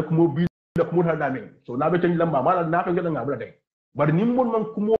understand nek mo bi da ko ta da men so na be tan lamba mala na ko ngada ngabla tay bar ni mon man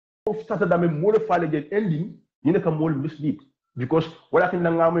ko mo tata da men mo le fale je ending ni ne ka mo mislead because wala kin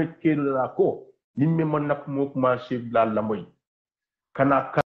nga may kedo da ko ni me mon nak mo commencer la lamboy kana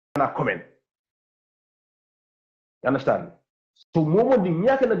comment you understand so momo di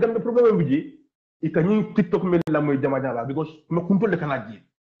ñaka na gambe problème bi ji ikani tiktok mel la moy jama jama because ma kuntol kana ji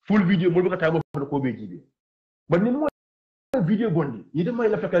full video mo bi ka tay mo ko be ji ba ni mo video bondi ni de may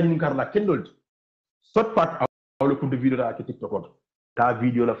la fekk ñu kar la kendol sot part awlo kunto video da ci tiktok on ta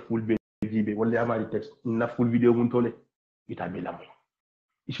video la full be jibe wala amari text na full video mun tole ita be la moy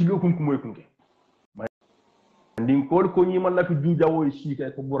isi lo kun ko moy kunke ndin ko ñi man la fi ju jawo ci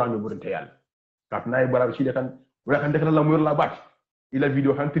kay ko buranyo burante yalla kat nay barab ci de kan wala kan dekala la moy la bat ila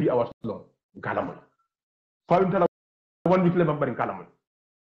video han 3 hours long kala moy fawin tala won week le bam bari kala moy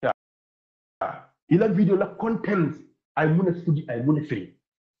ya ila video la content ay muna fudi ay muna free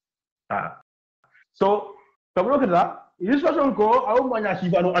so tablo keda situation ko aw manya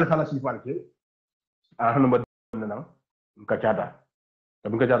sifano al kala sifan ke hanu ma na ka cada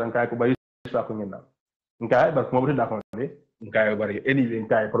tabin ka cada kay ko bari sa ko ngena nkai bar ko mo da ko ne nkai bari anyway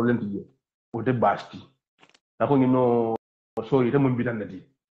nkai problem ti o de basti na ko ngino sorry te mun bitan nati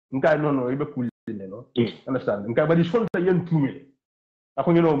nkai no ibe kulli no understand nkai bari sonta yen tume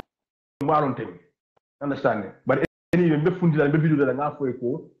ako ngino maron tem understand bari anyway be fundila be video da nga foy ko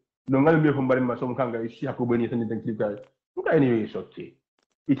no ngal me fo bari ma som kanga si hakko bani tan den clip kay nkai anyway sotti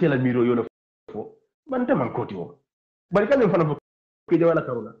itela miro yo la fo man te man koti o bari kan fa na fo ke jawala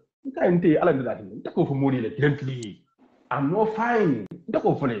karuna nkai nte ala ndada tin ta ko fo modi le gently I'm no fine ta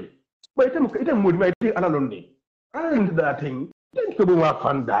ko fo le bay itam modi may te ala londe ala ndada tin den ko bu ma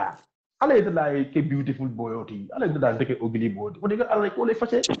fanda ala ndada ke beautiful boy oti ala ndada ke ugly boy o de ala ko le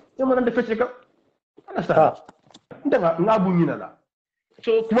fasse e man de fasse ka ala sa ndanga ngabu nyina la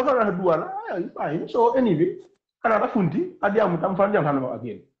so kuma kana duwala ay so anyway kana da funti adiamu tam fan jam hanama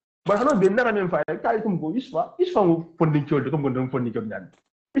again ba hano be nara men fa kay tum ko isfa mo fondin ciol ko ngondon fondin ciol nyan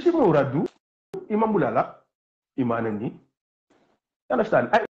isi mo radu imam bulala imanani understand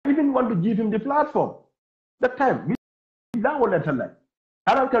I even want to give him the platform that time da wala talla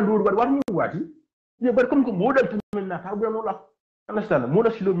ala ka lur war ni wati ye bar comme ko modal tum na ka bu no la understand mo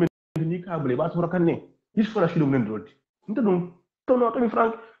la silo men ni ka bele ba so rakanne isfa la silo men doti nta dum no to mi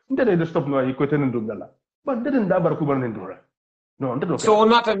frank ndene de stop no yi ko tenen dum dalla ba ndene da bar ko ban nen dora no ndene so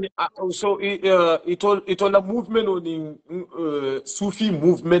nata so itola movement on sufi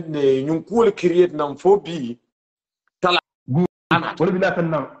movement ne nyun ko create nam fo bi tala wala bila kan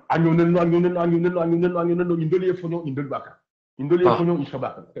nam anyo indoli e fonyo indol baka indoli e fonyo isaba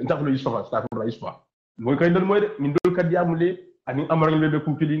ntaklo isaba stafur isba moy kay ndol moy de indol kat yamule ani amaral le de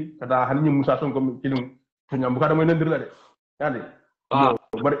ku kilin kada hanni musa son ko kilin to nyam kada moy nendir la de yande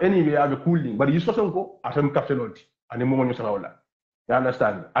but anyway abe cooling but yiso son ko atam captainoti ani mo ñu sawala you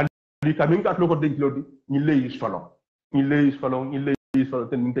understand ali kamin ka ko den kilodi ni leyis falon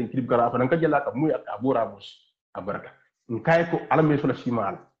ten min tan kilib gara fa nan ka jella ka muy ak abura mus abaraka kay ko alame so la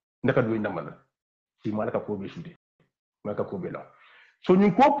simal ndaka do ndamal simal ka ko be sudé ma ka ko be la so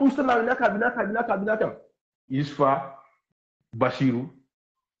ñu ko pousse na bina kam isfa bashiru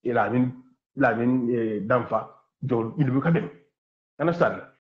et la min d'enfa jol il bu ka dem understand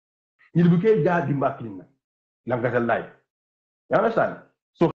il bu ke ga di mbakina langatal lay you understand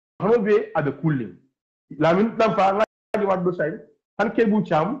so hono be abe cooling la min d'enfa ngadi waddo say han ke bu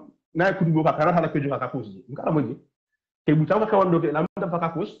cham na ko du ka kana hala ke joka ka posi ngala mo ke bu cham ka wando ke la min d'enfa ka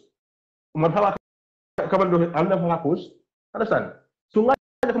pos mo fa ka wando am d'enfa ka pos understand so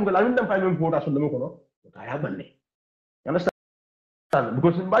ngadi ko la min d'enfa men ko ta so dama ko no ka ya banne you understand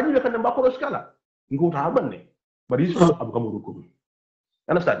because mbaji be kan mbako skala ngota banne bari so abu kamuru ko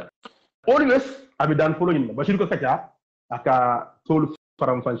understand always abi dan follow in bashir ko kacha aka tolu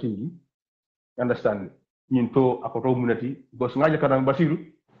faram fansingi understand ñin to akoto munati bos ngaja kadang basiru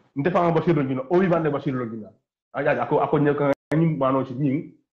ndefa basiru ngino o vivande basiru lo ngina aja ako nyaka ñim mano ci ñing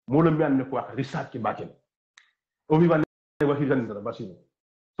mo lo mian ne ko ak research ci bakel o vivande basiru ndara basiru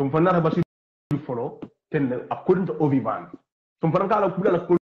so fa nara basiru follow ten according to o vivande so fa ngala ku dala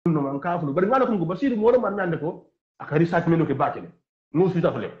ko no man ka fu bari ngala ko basiru mo lo man nande ko ak research meno ke bakel mo su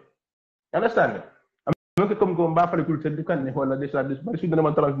tafle understand donc comme ko mba fale kul teddu kan ne wala déjà bari su dana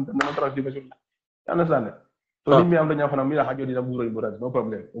man trans di understand so ni mi am dañu fana mi la hajo dina buro ibura no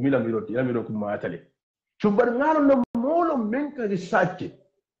problem o mi la mi roti la mi ro ko ma tale so bar ngalo no molo men ka research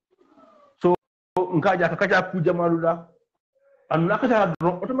so nkaja ka kaja ku jamalula an nakata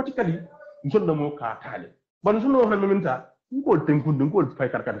automatically nsondo mo ka tale ban suno na meminta ko tenkunde ko fay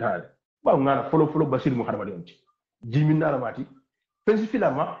karkantale ba ngana folo basir mo hadama de jimi nara mati pensi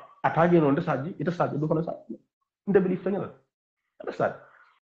filama atage non de saji ita saji do kono sa ndebli fanyala understand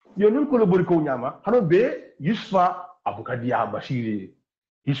yo non ko lo bori ko nyama hano be yusfa abukadia basiri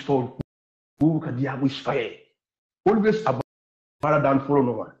yusfa abukadia yusfa always abara dan follow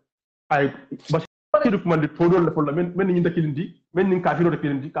no ay basiri ko man de todo le follow men ni ndakilindi men ni kafiro de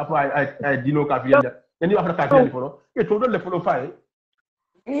kilindi ka fa ay dino kafiyanda yani wax na kafiyandi follow e todo le follow fay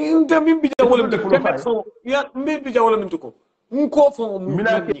nte min bija wala min ko so ya min bija wala min ko nko fo mu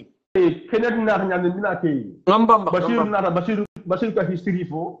mina ke kenet na nyande mina ke ngamba basir ka history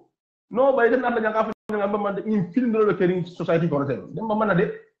fo no bay dem na la nyanga fa ngamba man in film do le kering society ko ten dem ba man de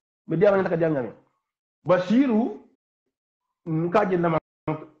be dia man taka jam nyame basiru nkaje na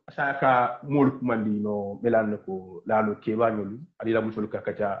saka mol kumandi no melan ko lalo ke banyol ali la musul ka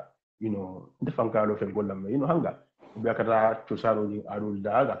kacha ndefanka lo fen golam hanga be akata to saro ni arul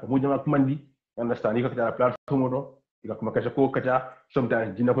daga ko mujama kumandi understand ka kata platform do ika kuma kacha ko kacha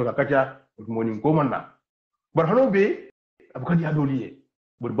sometimes jina ko kacha mo ni ko manna bar hano be abukadi adoliye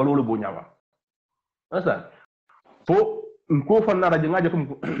bur balolo bo nyawa understand fo ko fanna radio ngaje ko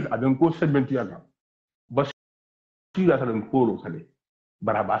aben ko segment yaga bas tira tan ko lo kale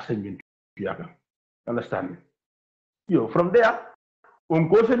baraba segment yaga understand yo from there on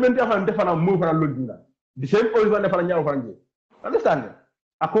ko segment yaga defana mo fana lodina di same always wala fana nyaaw fana ngi understand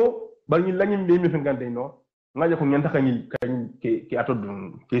ako bal ñi lañim be mi fi ngante no ngaje ko ñanta kañi ke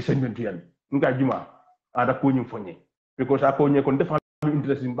atodum ke segment yan nga juma ada ko ñu foñe because ako ñe ko defa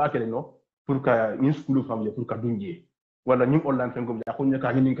interest in bakele no pour ka ñi school family pour ka dunje wala ñi online fen ko ko ñe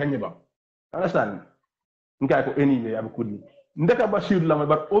ka ñi kañe ba understand nga ko eni ne ab ko ni ndeka bashir lamay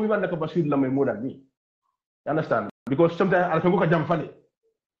bar o bi man ndeka bashir lamay modal ni understand because sometimes ala fen ko ka jam fale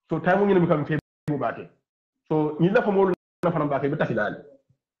so time ñu ne mi kam fe bu baake so ñi la fa mo na fa baake be takilale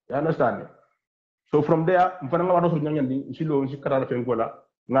you understand so from there mfana nga wato nyangandi silo ci kara fen ko la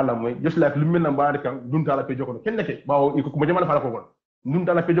ngala moy just like lu melna baade kan dunta la pe jokono kenneke bawo iko ko jama la fala ko gon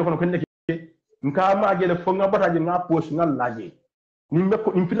dunta la pe jokono kenneke nka ma gele fo nga bataje nga post nga laje ni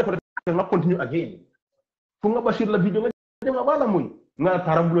mekko in filla ko nga continue again fo nga bashir la video nga jama bala moy nga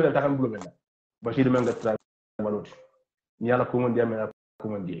tarambulo ya tarambulo mena bashir men nga tra maloti ni yalla ko mon diamé ko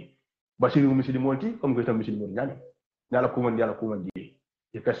mon di bashir mu misidi monti comme que tam misidi mon nyami yalla ko mon di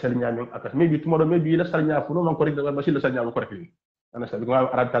e ka sel nyami akas maybe tomorrow maybe la sal nya fu no man ko rek da bashir la sal nya ko rek understand because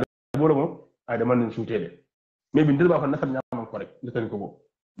arab tali bolo mo ay dama nen soutede mais bi ndel ba fa nasam ñam ko rek ndeten ko bo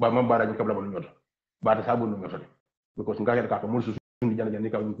ba mam bara ñu kabla mo ñoto ba ta sabu no ñoto because ngaka ka ko mo su ñu jana jani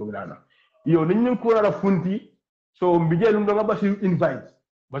ka ñu ko milana yo ni ñu ko ra funti so mbije lu nga basi invite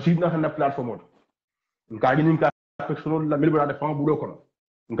basi na na platform nka ni nka personal la milbo da fa bulo kono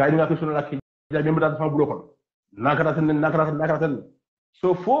nka ni nga personal la ki ja memba da fa bulo kono nakata tan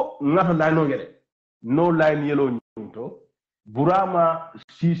so fo ngata la no yele no line yelo to burama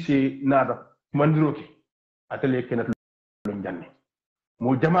sise nada mandiroke atele kenet lo janne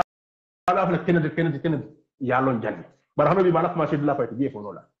mo jama ala fa kenet ya lo janne bar hano bi bala commencé de la fayte bi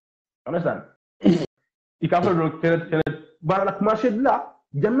fo la understand ikafro do kenet bala commencé de la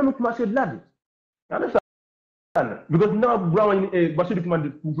janne mo commencé de la understand because now burama e basidu commande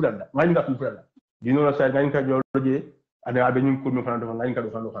ku fulanda ngani nga ku fulanda dino la say ngani ka joloje ada abe ñu ko mi fana do ngani ka do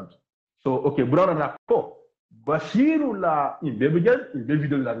fana do so okay burama na ko Basiru la imbe bijal imbe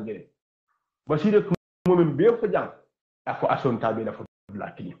video la ngere Basiru ko mom be fa jang ako ason tabe la fa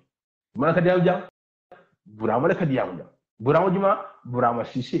la kini man ka diaw jang burama la ka diaw jang burama juma burama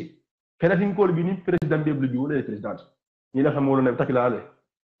sisi kena tin ko bi ni president be bi wala president ni la fa mo ne takila ale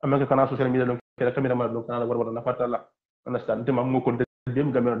amaka kana social media do kera camera ma do kana war na fatala understand te mam mo ko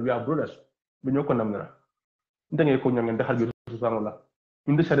dem gamera wi abrodas bi ñoko nam na ndangé ko ñam ndaxal bi subhanahu la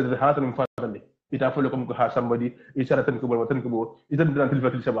inde shari de haatan fatale ita fole comme ko ha somebody isara tan ko bo ita dan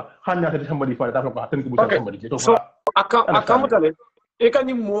tilfatil saba xana ta somebody fa ta ko tan ko bo somebody to so akamutale e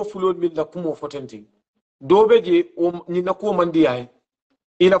kany mo fulol min la kumo fotenti dobe je o ni na ko mandi ay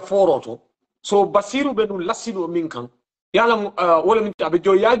ila foroto so basiru benu lasilo min kan yala wala min tabe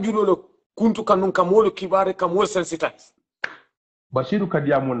jo ya julo kuntu kanun kamolo kibare kamol sensitize basiru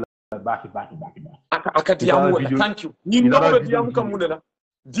kadiyamul baki akadiyamul thank you ni no be diam kamunela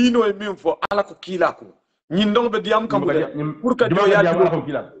dino e min fo ala ko kila ko ñi ndong be diam kam pour que do ya ko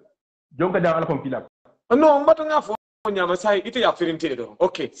kila jonka diam ala ko kila non mbata nga fo ñama say ite ya firinte do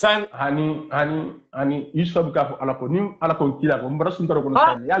okay say hani yusuf ka fo ala ko ni ala ko kila ko mbara sun taro ko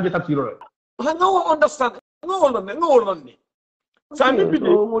tan ya je tafsiro no understand no ni say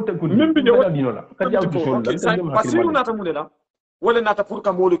min bi de dino la ka diam ko say basiru nata munela wala nata pour que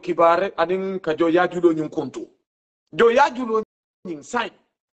molu kibare adin ka jo ya julo ñun kontu jo ya julo ñin say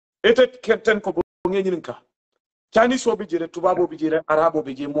ete kenten ko bo ngeen ka tani so bi jere tubabo bi jere arabo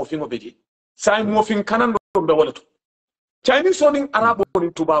bi jere mo fingo bi jere sai mo fin kanan do be wala to tani so ning arabo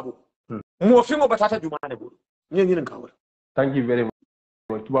ni tubabo mo fingo batata jumane bo ngeen ka wala thank you very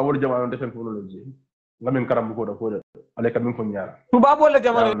much tubabo jamano defen fono lo je ngamen karam ko do ko ale kam ko nyaara tubabo la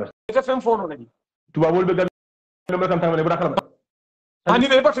jamano defen fono la tubabo be ngam kam tamane bu dakala ani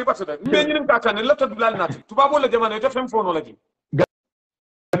be batu da ngeen ka kan la to dulal nati tubabo la jamano defen fono la ji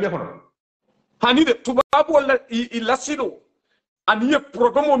hani de tubabu wala ilasino ani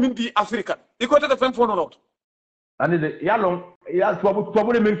programme min di afrika iko tata fem fono lot ani de yalon ya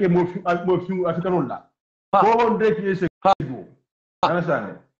tubabu le menke mo fi afrika non la 400 years ago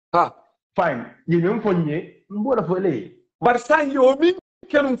understand ha fine yemi fonye mbola fo le barsan yo min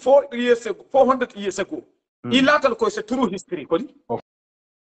kenum 400 years ago ilatal ko c'est true history ko of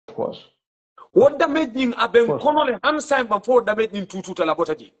course what damage in aben konole hamsa ban fo damage in tututa la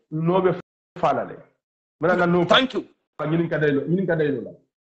botaji no be falale mana no thank you ngin ka daylo la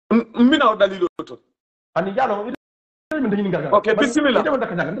mina o dalilo to ani yalo min dañu ngal okay bismillah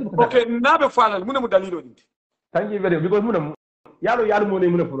okay nabe falale mune mu dalilo ni thank you very much because mune yalo mo ne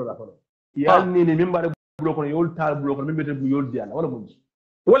mune folo la folo yal ni ni min bare bulo ko yol tal bulo ko min bete bu yol diala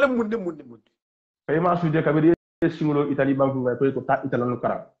wala mun fay ma suje kabiri singulo italy banku ngay ko ta italan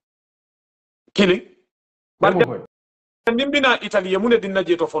kara kili barke nimbina italy mune dinna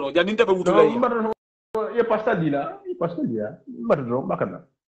jeto folo jani tabe wutula ye pasta dia mbado do bakana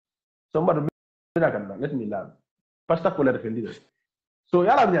so mbado bina kan let me lab pasta ko la defendi so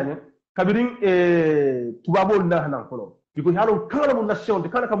yala nyanya kabirin tubabo na hanan folo biko yalo kala mo nation de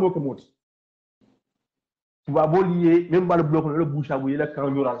kala ka mo ko moti tubabo lié même bal bloc le boucha bu yela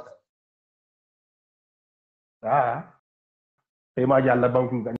kan ñural e ma jalla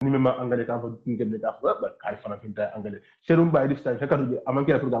banku ni ma angale kan fa ngel da ba kay fana finta angale serum bay di sta ka to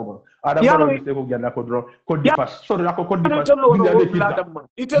amanke pour gambon adam ba ni ko ganda ko dron ko di pass so da ko di pass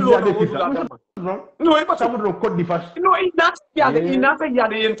itelo no e pata mo ko di pass no ina ya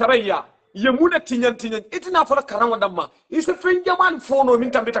yen tarayya ye muna tinyan itina fara karan wadan ma isa fen jaman fono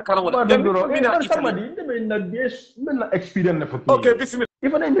min tambita karan wadan mina somebody de na des men na experience na fo okay bismillah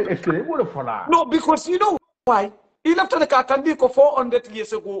if I experience what for no because you know why He left the Kakandi for 400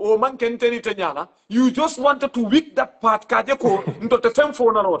 years ago, or man can tell it nyala. You just wanted to weak that part, Kajeko, into the fem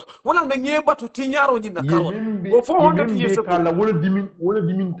for a lot. One of the neighbor to Tinyaro in the car. Or 400 years ago. Wala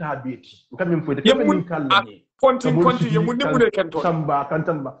dimin tabeti. Kami mfwete. Kami min kala ni. Konti, Yamunimune can talk. Samba,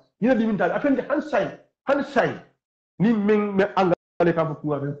 kantamba. Yina dimin tabi. I think the hand sign. Ni ming me angale ka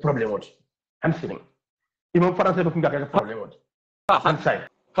fuku problem what. Hand sign. Imam Faransa fuku ka problem what. Hand sign.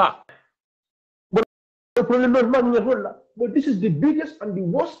 Ha. The problem is not, but this is the biggest and the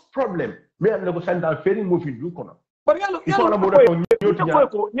worst problem. Me and the send out failing movie do corner. But you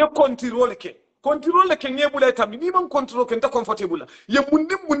control the king, you will come minimum control can comfortable. You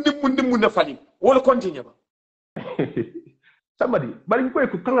mundim falling. All continue. Somebody, but you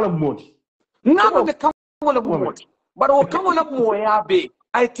could come on mode. None of the come on mode. But will come on more bay.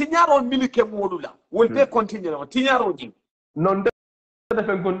 I tinyaro milike modula. Will they continue? Tinyaro. Non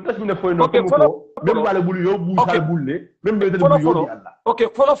okay,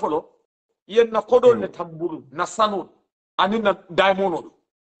 follow. Yen na kodo ne tambulu na sanu ani na diamond.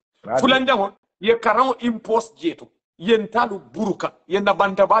 Fulanja ye karan impose jeto. Yen talu buruka yen na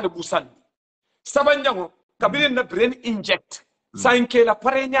bantabale busan. Sabanja kabile na brain inject. Sa inke la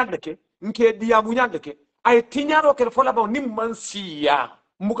pare nyandeke, nke diamu nyandeke. Ay tinyaro ke fola ba nimman siya.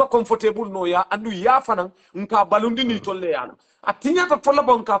 Muka comfortable no ya andu ya fanan nka balundi ni tolle yana. Atinya ta fola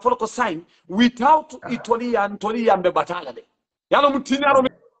ba nka fola ko sign without Italian be batala de. Yalo mutinyaro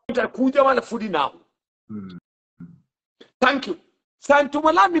ta kuja wala fudi now. Thank you. Santu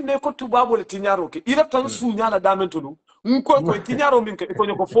mala min ne ko tubabo le tinyaro ke ila tan sunya la damentulu nko ko tinyaro min ke ko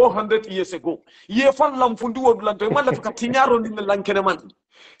nyoko 400 years ago. Ye fan lam fundu wodu lanto man la ka tinyaro ni lankene man.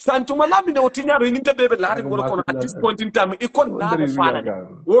 Santu mala min ne tinyaro ni te bebe la ko ko at this point in time e kon na be fala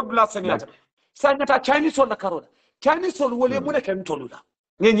wodu la sanyata. Sanyata Chinese wala karoda. Chinese wala wole mu ne ken tolula.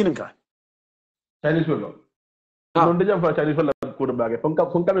 Ngenyi nka. Chinese wala. Non de jam fa Chinese wala ko do bagé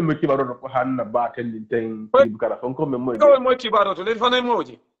fonka me meki baro ko hanna ba ten ten bukara fonko me moy ko moy kibaro to le fana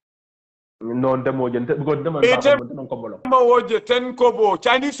moji non de moje ko de man ba non ko bolo moje ten COBO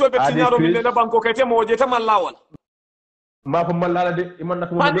Chinese so be tinyaro mi le banko kete moje ta mallawal ma fa mallala de iman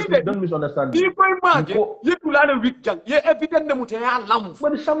nak mo don't misunderstand di koy maje ye tulana week jang ye evident de mute ya lam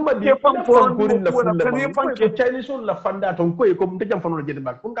but somebody ye fam for la fulla Chinese on la fanda ton koy ko de jam fano jede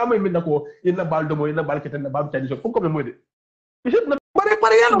bal fonka may min nako yena bal do mo yena bal kete na bab Chinese fonko me moy de But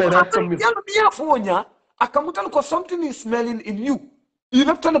yellow Biafonia, a camutan something is smelling in you. You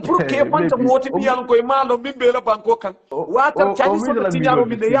left on a pro care point of water beyond Guimalo, Bimbela Bankokan. What a Chinese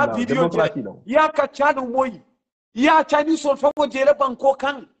Tinyaro in the video. Yaka Chano Moy. Ya Chinese or from Jela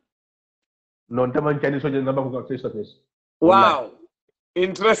Bankokan. Non Taman Chinese soldiers number face to face. Wow.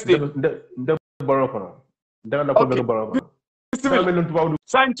 Interesting. The Borokono. They're not going to borrow.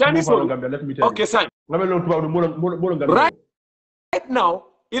 Sign Chinese. Okay, sign. Right now,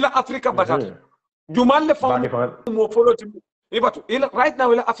 ila Africa batani. Juman le found mo follow to ibatu. Right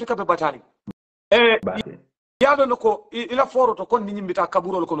now ila Africa be batani. Yalo noko ila foro to kon ninyi mbita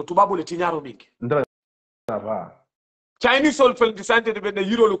kaburo loko no tubabu le tinyaro mingi. Chinese all felt decided to be the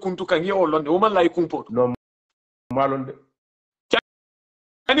euro kuntu kan ye olonde woman la ikumpo. No malonde.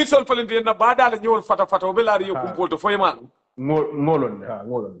 Chinese all felt na bada le nyol fata obela ri kumpo to foyema. Ngolonde.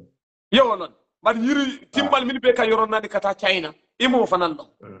 Yo olonde. But yiri timbal min be ka yorona di kata China. Imo fanando.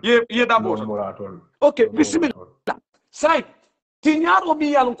 Ye dabo. Okay, bismillah. Sai tinyaro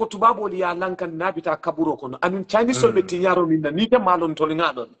mi yalon ko tubabo li ya lankan nabita kaburo kono. Anun Chinese sol be tinyaro min na ni te malon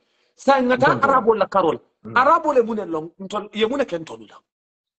tolingadon. Sai ngata arabo la karol. Arabo le munen long ye munen ken tolula.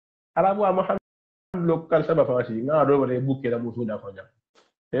 Arabo ama local saba fawasi ngado wala bukke da musu da fanya.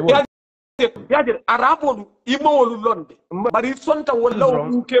 Yadir arabo imawolu londe bari sonta wala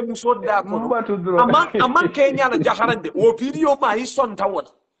buke musoda ko amman kenya na jaharande o video ma yi sonta wala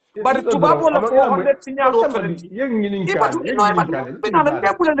bari tubabo la 400 tinyaro fenti yengini bina na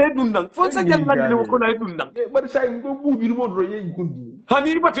nebula le dunnan fon sa jalla ni ko na dunnan bari sai ngo bubi mo do yeyi kundi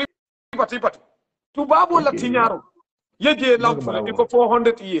hani bati tubabo la tinyaro yeje lamfu ko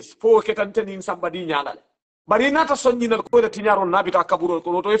 400 years fo ketanteni somebody nyala bari nata sonyinal ko da tinyaro nabita kaburo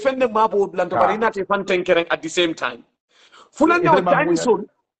ko to e fenne mabo blanta bari nata fanten keren at the same time fulanya o Chinese sol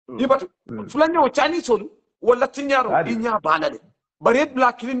ibatu fulanya o Chinese sol wala tinyaro inya balade bari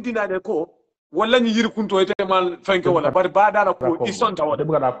black clean dinade ko wala ni yiri kunto ete mal fenke wala bari badala ko isonta wala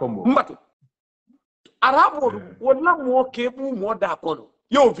mbatu arabo wala mo kebu mo da kono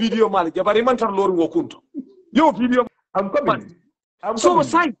yo video mal jabari man tar lori wo kunto yo video I'm coming. So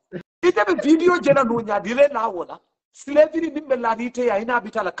sai ite be video jena no nya dile la wala slavery nimbe la dite ya ina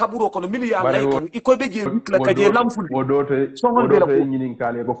bitala kaburo kono miliya like iko be je ka je lamfu wodote nyinin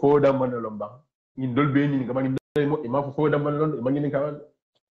kale ko foda manelo mbang ñin dol be ñin ima fo da man lon ma ngini kawal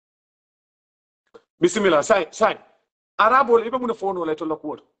bismillah sai arabol ibe mun fono le to la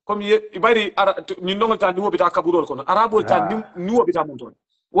ko comme ye ibari ni ndongal ta ni wobita kaburol kono arabol ta ni wobita mun ton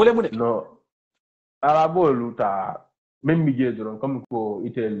wole mun no arabol ta même mi je doron comme ko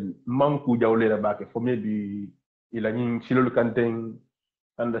itel manku jawle la bake for maybe ila nyin silol kanten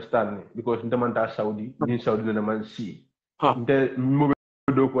understand because ndamanta saudi ni saudi na man si nte mo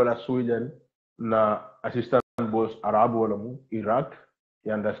do ko la suidan na assistant boss arabo la mu iraq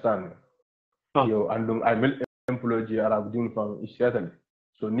you understand yo andum I will employee arab din fan isetale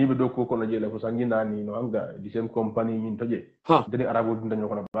so ni be do ko kono je la ko sangina ni no anga the same company min toje deni arabo dun dañu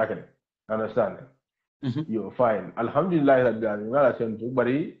kono bakale understand yo fine alhamdulillah rabbil alamin wala sentu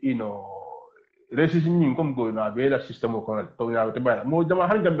bari racist ni comme go na be la system ko to ya te bala mo dama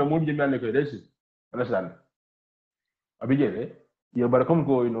han gambe mo bi me ko racist understand abije yo bar comme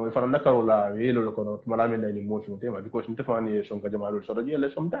go fa na karola we lo ko no mala men ni mo tema because nte fani son ka jamalu so do je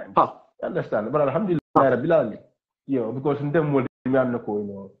sometimes understand but alhamdulillah rabbil alamin yo because nte mo mi an ko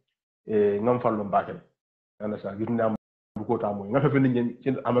ngam fallo mbake understand gitna bu ko ta mo ngafa fe ni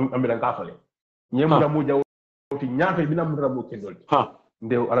am la ka fale nyem na mu jawti nyaafe bi nam rabo kendol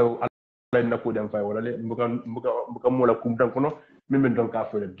ndew ala na ko dem fay wala le mbuka mo la kum tan kono min don ka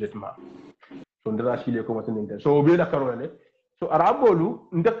fele directement so ndara sile ko matin nte so be da karole so arabolu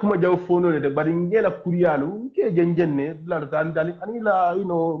ndek ma jaw fono le de bari ngela kuriyalu ke jenjenne la tan dali ani la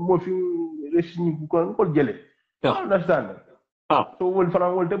mo fi resini ko jele understand so wol fana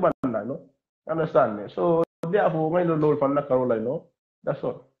wol te banna no understand so therefore ngay lo fan na karola no that's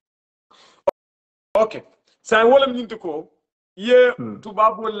all okay sai wolam nyinti ko ye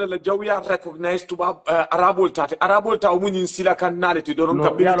tubabol la jawya recognize tubab arabol ta munin sila kan nalati doron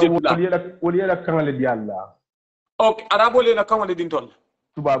ka bi wol yela kanale di Allah okay arabol la kanale din ton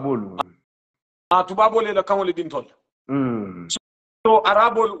tubabol tubabol la kanale din ton so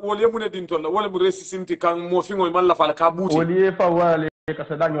arabol wol yemune din ton wala mu resisinti kan mo fi ngoy man la fala ka buti wol ye fa wala ka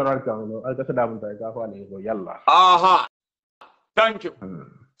sada nyoral kan no al ka sada mun tay ka fa le ko yalla aha thank you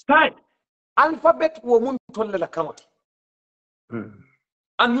sai alphabet wo mun tolle la kamata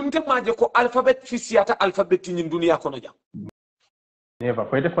annun te maje ko alphabet fisiyata alphabet ni duniya kono jam never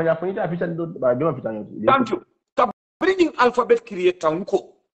ko ite fanya fanya afisan do ba do afisan thank you ka bringing alphabet create tanko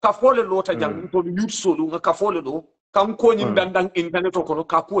ka fole lota jang to mute solo ka fole do kan ko nyin dandang internet kono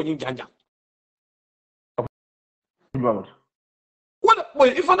ka ko nyin janja wala boy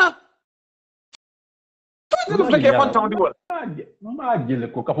ifana to do ke fan tan di wala ma jele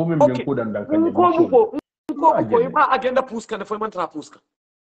ko ka fo mem ben ko dandang kan ko iba agenda puska ne foi mantra puska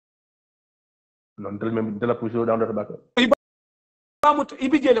non del mem de la puso down der baka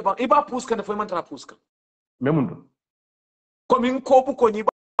ibi jele ba iba puska ne foi mantra puska memundo ko min ko bu ko ni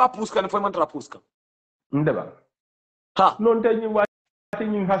ba puska ne foi mantra puska ndeba non te ni wati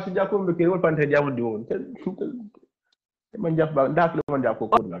ni hasu jako be ke wol pante jamu di won te man japp ba ndak le man jako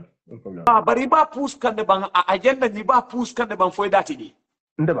ko la bari ba puska ne ban agenda ni ba puska ne ban foi dati di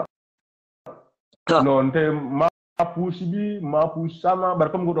ndeba non te ma pusi bi ma pusama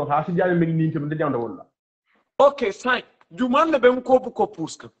bar comme go ha si jale meg ni tem de janda wala okay sai juman le ben ko bu ko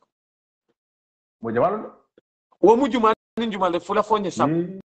puska mo jamal wo mu juman ni jumal le fula fonye sam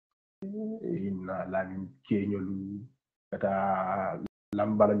inna la min kenyolu kata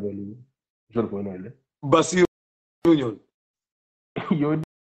lambala nyolu jor ko no le basir nyol yo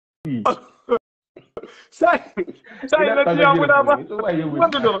sai la diamula ba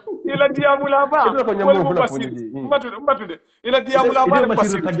ila diamula ba matude ila diamula ba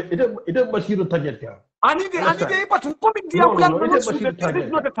ite basiru target ya ani de patu ko min diamula ba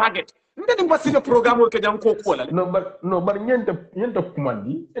not a target ndeni basiru programme ke jam ko ko la no bar nyenta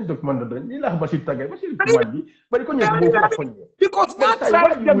kumandi do ni la basiru target basiru kumandi bari ko nyenta bo ko nyi because that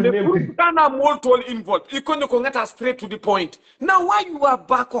side them the kana multiple involved ikonyo ko ngata straight to the point now why you are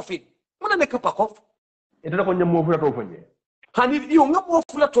back of it muna ne back off ite ko nyamo fu la to fonye hani yo ngamo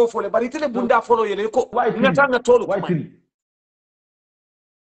fu la to fole bari tele bunda folo yele ko ngata nga tolo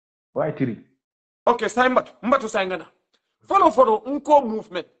why three okay sai mbatu sai ngana follow nko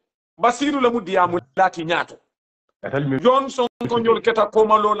movement basiru la mu diamu lati nyato Johnson ko nyol keta ko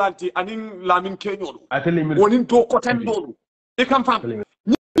malo lanti anin lamin kenyolo wonin to ko tan dolu e kam fam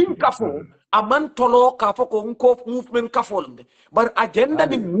nin kafo aman tolo ka fo ko nko movement kafolde bar agenda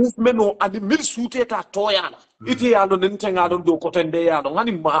ni movement o ani mil suteta toyala ite yalo nen tengalo do ko tende yalo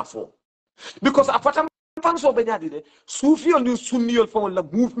ngani mafo because afata fanso be nyadi de sufiol ni sunniyol fo la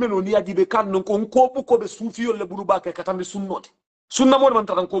movement o ni ajibe kan non ko nko bu ko be sufiol le buru bake katambe sunnote sunna mo man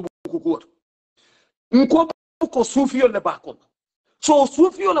tan ko bu ko nko ko sufiol le bakon So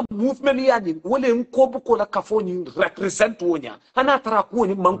Sufio la movement yani wole nkobu ko la kafoni represent wonya. Hana tara ko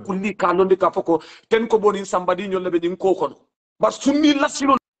ni mankuli ka londe ka foko ten ko boni somebody nyol be ni ko kono. But sunni la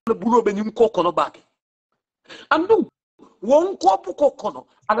silo le bulo be ni ko kono baake. Andu won kobu ko kono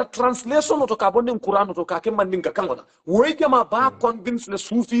ala translation to ka bonde Qur'an to ka ke mandinga kangola. Woy jama ba convince le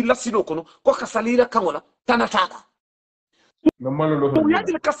Sufi la silo kono ko ka salila kangola tanatana. So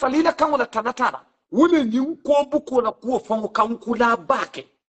yaji le ka salila kangola tanatana. Wole ni ko buko na ko fongo kankula baake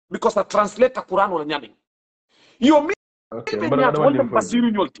because I translate the Quran wala nyami yo mi be nyaat wala basiru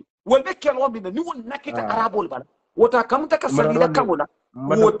nyolti wala kelo mi ni won nakita arabol bala wota kamta ka salila kamola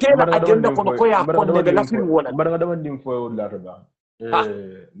wotela agenda kono ko ya konne be lafin wala mbara dama dim fo la to ba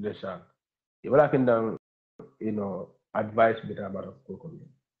leshan wala kinda advice bita bara ko ko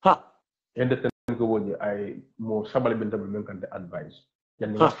ha ende ten ko woni ay mo sabal ben tabul men kan advice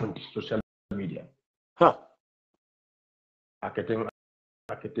yan ni fonti social media ha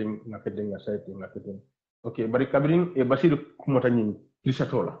marketing okay bari kabring e basiru kumata nyi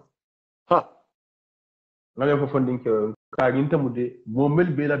risatola ha ngale ko funding ko ka ginta mude mo mel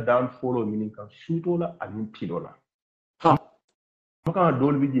bela down follow meaning kan sutola anin pilola ha maka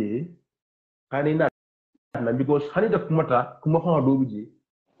dol bije kani na because hani da kumata kuma fa do bije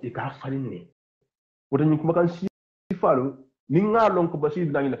e ka farin ne wota nyi kuma kan si falo ni ngalon ko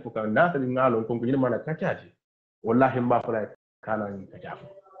basiru nangi na fuka na ta ni ngalon ko ni mana kachaji wallahi mba fala kana ni kachafu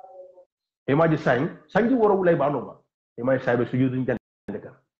e ma ji sangi woro wulay ba no ma e ma saybe su yudun jande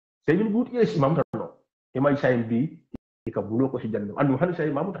ka sey min buti yes mam tan no e ma say bi e ka bulo ko ci jande andu han say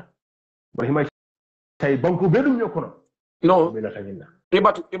mamuta ba e ma say banko bedum ñoko no no be la tagina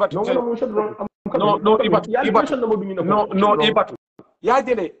ibatu no ibatu ya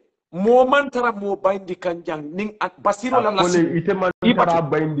jele mo mantara mo bayndi kanjang ning ak basiro la la ite man tara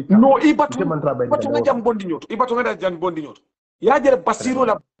bayndi no ibatu nga jam bondi nyoto ibatu nga jam bondi nyoto ya jere basiro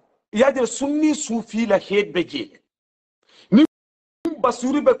la ya jere sunni sufi la hedbe je ni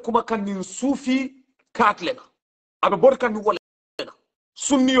basuri be kuma kan ni sufi katlena abe borkan ni wala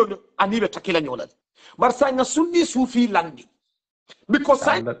sunni yo ani be takila nyola bar sanga sunni sufi landi because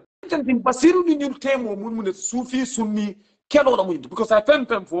I think basiru ni nyul temo mun sufi sunni kelo la mundi because I pem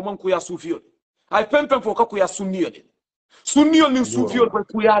for man ku ya sufi yo I pem for ka ku ya sunni yo sunni yo ni sufi yo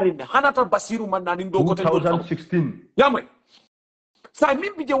ku yari ne hanata basiru man nan ndo ko 2016 yamay sa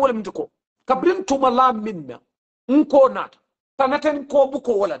min bi je wala min ko kabrin tuma la minna nko nata tanaten ko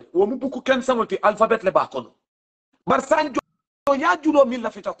buko wala de wo mu buku ken samoti alphabet le ba kono bar sanjo ya julo min la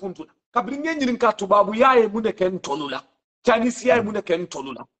fita kuntuna kabrin nyen ka tubabu yaye mu ne ken tolula Chinese yaye mu ne ken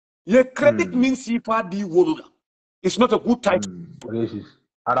tolula ye credit means sifa di wolula. It's not a good title. Racist.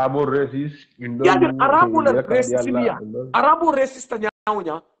 Arabo racist. Yeah, Arabo racist ya. Arabo racist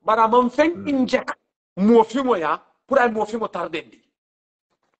nyawnya bara man fen injek mo fimo ya pura mo fimo tardendi.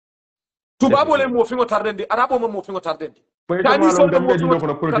 Tubabo le mo fimo tardendi, Arabo mo fimo tardendi. Chinese so mo fimo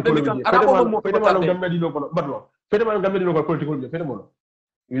tardendi. Arabo mo fimo tardendi. Fede man gambe dino ko political je. Fede mo.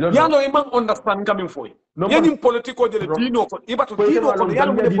 Ya no imam understand coming for you. Yeni political je dino ko ibatu dino ko ya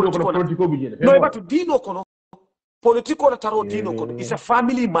no political je. No ibatu dino ko no political na taro dino ko is a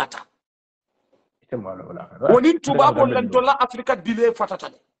family matter. Woni tubabo lan dola Africa dile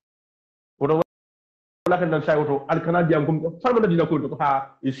fatatale. Odo wala kan dan sayoto al kanadi am ko farma dina ko to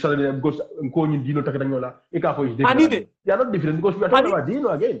ha isale gos ko nyi dino tak danyola e ka fo is different. Ya not different because we are talking about dino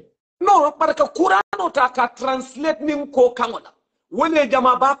again. No, baraka Qur'an ta ka translate nin ko kangola. Wone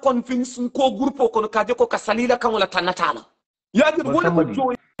jama ba convince ko groupe ko kaje ko kasalila kangola tanatana. Ya dir wala ko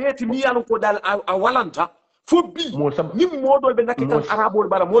jo yeti mi yalo ko dal a walanta fobi ni modo be nakitan arabol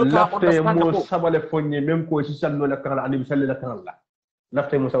bala mol ka understand ko mo sabale fonye même ko si sallo la kanala ani sallela kanala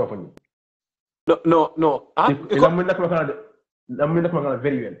lafte mo saba fonye no ah lamin nak makana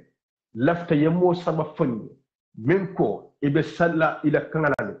very well lafte yemo saba fonye même ko e be salla ila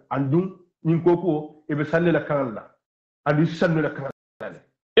kanala andum nin ko e be sallela kanala andi sallela kanala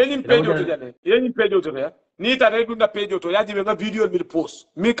yenin pejo to ya ni ta redu na pejo to ya jibe nga video mi post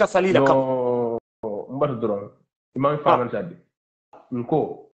mi ka salila kam mbato dron imam faman tadi nko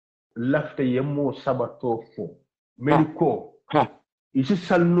lafte yemo sabato fo mediko isi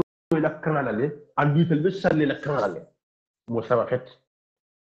salno la kanala le andi tel be salle la kanala le mo sabatet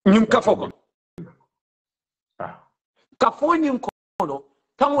nyum ka foko ka fo nyum ko no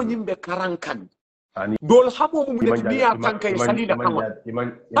tango nyimbe karankan dol habo mu net niya tanka salila kanwa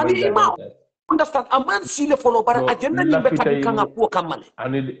ani imam understand a man sile follow bara agenda nyimbe tan kanga ko kamale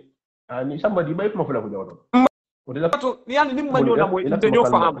ani somebody bay ko fula ko jawdo to yani nim manyo na moy inte nyo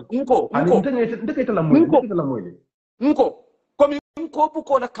faham nko nko komi nko bu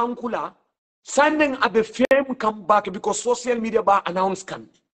ko la kankula sanen abe fe name come back because social media ba announce kan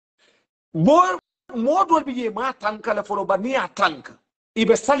more dol bi ma tanka la folo ba ni atanka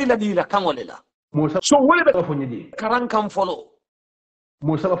ibe salila ni la kangole la so wole be karan kam folo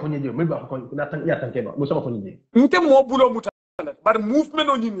mo saba fo nyeje mi ba ko na tan ya tan keba mo saba fo nyeje nte mo bulo mutala bar movement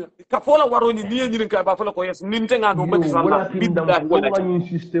o nyinga ka fola waro ni ni ka ba fola ko yes ninte nga no maki sala billahi wala ni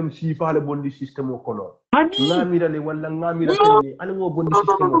system si fa le bondi system o kono ngamira le wala ngamira ni ale wo bondi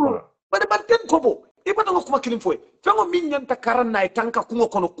system o kono ba ten kobo e ba ko kuma kilin foy fengo min nyanta karan na tanka kungo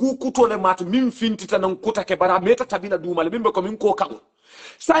kono ku kutole matu min fintita nan kuta ke bara meta tabila dumale min be ko min ko kan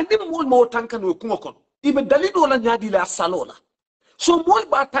sa ndim mo tanka no kungo kono ibe dalido la nyaadi la salola so mol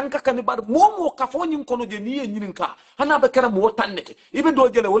ba tanka kan ba momo ka fo nyin kono je ni nyin ka hana ba kara mo tannete ibe do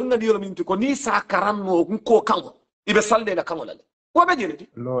jele wol ngani yoro min ko ni sa karan no ko kango ibe salde la kango la ko be jele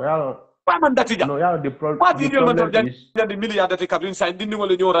no ya ba man dati ja no ya the problem ba di jele man do jande milliard dati kabrin sa dindi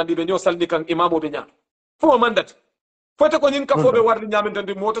ngol nyorandi be saldi kan imamo be nya fo man dati foto ko nyin ka fo be wardi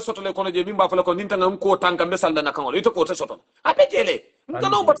nyamintande moto soto le kono je min ba fa ko ninta ngam ko tanka be salda na kango ito ko to soto abe jele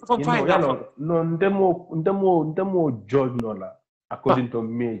ngano ba fa fa no ndemo judge no la according to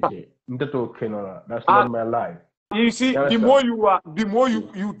me, that's not my life. You see, the more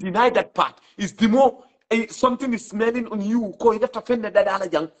you deny that part, is the more something is smelling on you. Ko ida tafenda dada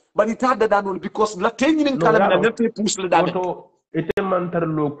jang, but it had dada because la tenyin in kalamina nefe push la dada. Ite mantar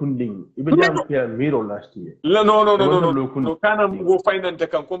lo kunding. Ibe jam pia miro last year. No. Kana go find and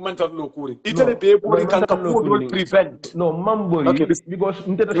kan ko mantar lo kuri. Ite le be bori kan ka do prevent. No, mambo because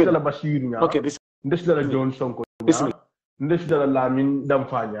nte la Bashir nya. Okay, this la Johnson ko. Ndesdala lamin dam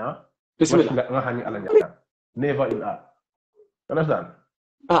fanya nga hani ala nya never in art understand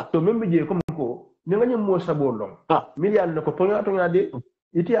to membe je comme ko ni nga nyem mo sabo long milliard nako to nya de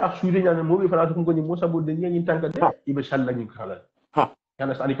iti ak suuri nya mo bi fala ko ni mo sabo de ngi tanka de ibe salla ni kala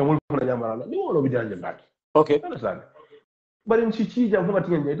kana sani kamul ko la jamara la ni wolo bi dal ngaki okay understand bari ci ci jam fama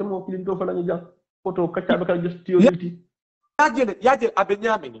tinga to mo kilin to fala ni jam photo kacca be ka just theory yajel abe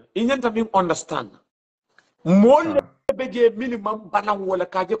nyamini inyanta min understand mol beje minimum banan wala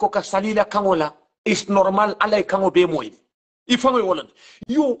kaje ko ka salila kangola is normal alay kango be moy ifango wala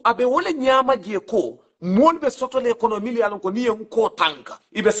yo abe wala nyama je ko mon be soto le economy li alon ko ni en ko tanka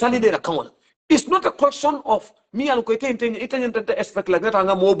ibe salide la kangola it's not a question of mi alon ko iten expect la ngata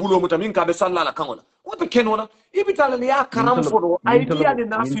nga mo bulo mutamin ka be sallala kangola woto kenona ibitala li ya karam fodo idea ni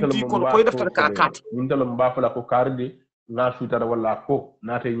na finti ko defta ka kati nintalo mbafala ko karde na sutara wala ko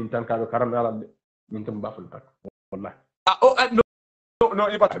na tay nin tanka be karam ala de nintam mbafal tak wallahi no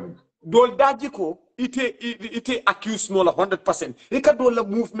ibata dol daji ko ite accuse no la 100% ika dol la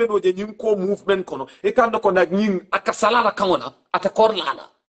movement o je nyim ko movement kono ika ndoko na nyim akasala kanona ata korlala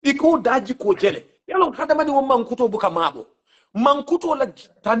iko daji ko jele yalo hada mani wo mankuto buka mabo mankuto la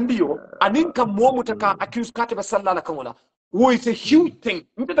tandiyo anin kam momu taka accuse kate be sallala kanona wo is a huge thing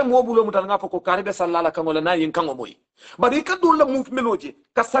ntata mobulo mutanga ko kare be sallala kanona na yin kango moy bari ika dol la movement o je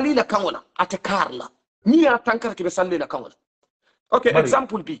kasalila kanona ata karla ni ya tankar ke be sallila kanona okay bari,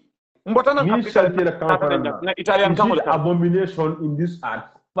 example B mbotana na Italian kangola abomination in this art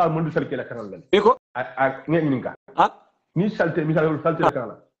ba mo du salke la kanal eko ngeeninga ni salte mi salte la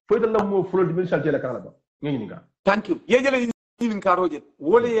kanal fo dal mo flo di salte la kanal ba ngeeninga thank you yejele ñinin karoje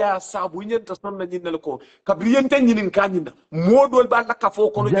wole ya sabu ñenta sonna ñinel ko kabriyente ñinin kañinda modol ba la ka fo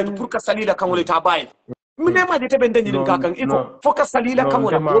ko no pour ka salila kangola ta bayil mine ma de tebe ñinin ka kan iko fo ka salila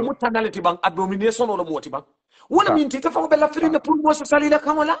kangola wo mutanality bang abomination wala moti bang wala min tita fa bella frina pour mo salila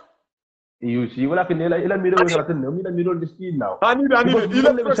kangola you see wala que ila miro wala tan mi la miro di ski now ani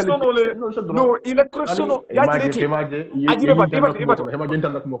ila persono le no ila persono ya direte ajibe ba hema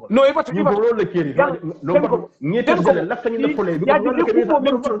jental nak moko no ibata ni bolo le keri lo ba ngete jale la tan ni fole ya di ko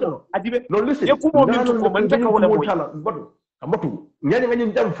min to ajibe no listen ya ko min to man taka wala moy badu amatu nyani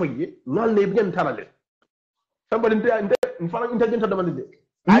ngani jam foye ngal le bien talale somebody nte fana intelligent demande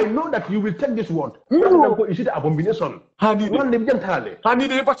I know that you will take this word. Is it abomination? Hani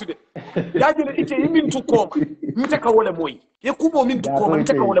de batude. Yajele ite min to ko. Mteka wala moy. Ye kubo min to ko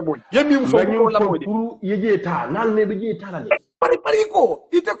mteka wala moy. Ye min fo wala moy. Pour yeje ta nal ne beje talale. Pari ko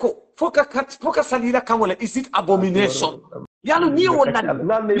ite ko foka salila kamole is it abomination? Yalo ni wala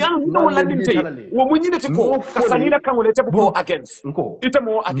nte. Wo mo nyine te ko salila kamole te go against. Ite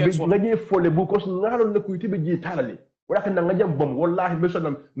mo against. Ngaje fole bu ko ngalo ne ko ite beje talale. Wala kan nga jam bom wallahi be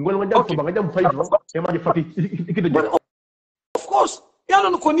sonam ngol nga jam ko nga jam faydo e ma di fati ikide of course yalla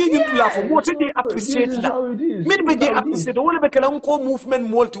no ko ni ngi la fo mo te di appreciate la min be je appreciate wala be kala ko movement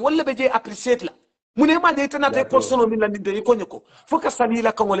multi wala be je appreciate la mune ma de tana te personal min la ni de ko nyako fo ka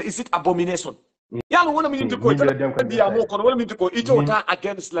salila kan wala is it abomination yalla wona min ko dia mo ko wala min ko ito ta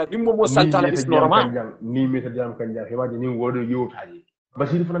against la nimmo mo santala is normal ni mi ta jam kan jam hebaji ni wodo yowtaji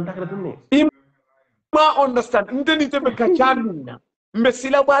basir fulan takra tunne ma understand ndeni tebe ka chamina me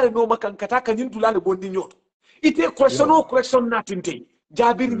sila bare no makan kata kan dulale bondi nyoto ite question o question natinte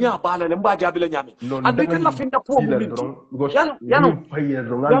jabir nya bala le mba jabila nyame andi tan la finda ko mo min yano fayya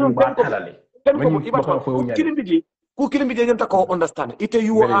do ngal ba talale ku kilimbi nyanta ko understand ite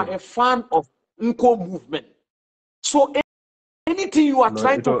you are a fan of Nko movement. So anything you are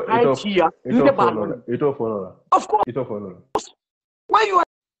trying to hide here, of course. Why you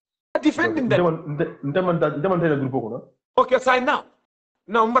are defending them? Okay, sign now.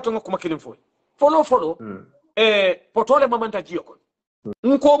 Now, mbato ngokuma kilim fo. Follow. Potole mamanta jiyoko.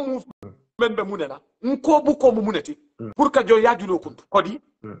 Nko movement be munela. Nko buko muneti. Pour ka jo yajulo kuntu. Kodi.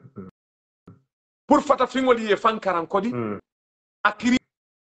 Pour fata fingoli ye fankaran kodi. Akiri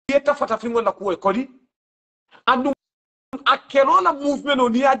yeta fata fingo la kuwe kodi andu akelola movement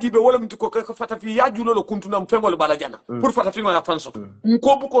on yadibe wala mtiko ka fata fi yajulo lo kuntu na mfengo le balajana pour fata fingo ya fanso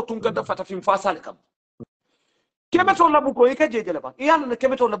nko buko tunga da fata fin fasale kam kemeto la buko ikajeje la ba yana na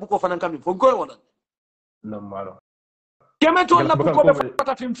kemeto la buko fanan kam fo goy wala no malo kemeto la buko da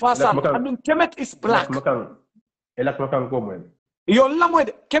fata fin fasale andu kemet is black elak makan ko mo yo la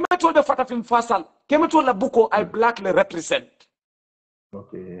moede kemeto da fata fin fasale kemeto la buko I black le represent.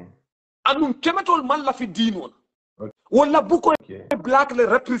 Okay. Anun kemetol man la fi dinon. Wala buko black le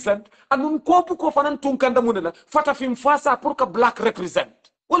represent. Anun ko buko fanan tunkanda munela. Fata fi mfasa pour que black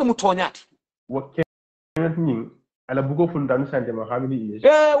represent. Wala mutonyati. Wa kemet ning ala buko fundan sante ma xamini is.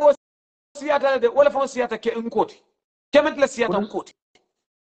 Wo siyata de wala fon siyata ke nkoti. Kemet la siyata nkoti.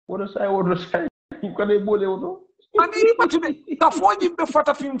 Wodo say ko ne bole wodo. Ani ibatude kafonyi mbe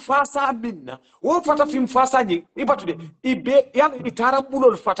fata fi mfasa minna wo fata fi mfasa nyi ibatude ibe yana itara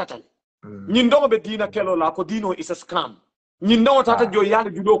bulol fatatal nyindo be dina kelo la ko dino is a scam nyindo tata jo yalla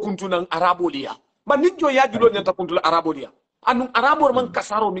judo kuntu nan arabolia ba nit jo ya judo nyanta kuntu arabolia anu arabo man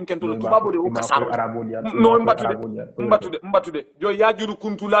kasaro min kento tubabo de o kasaro arabolia no mbatude jo ya judo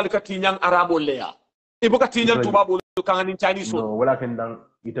kuntu la ka tinyang arabolia ibuka tinyang tubabo kan ni Chinese no wala kendang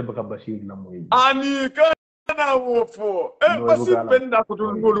ite baka bashir na moyi ani na wofo basi benda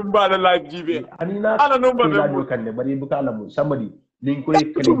kutul ngolum bala live jibe ala no mbabe kan ne bari buka alamu somebody nin ko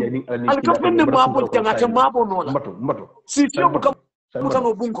kele ni ala ka bende mabo jangata mabo no la mbato si fi buka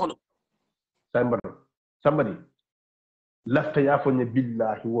no bunkono somebody lafta ya fonye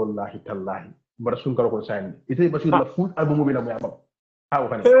billahi wallahi tallahi bar sun kala ko sayni ite basir la full album bi la mo yabam hawo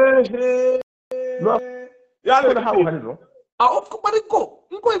kan no ya la hawo kan no of ko bari ko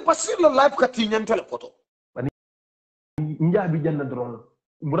ngoy basir la live ka tinyan telefoto njabi janna drone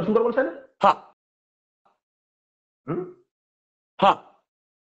mbura sungar wal sene ha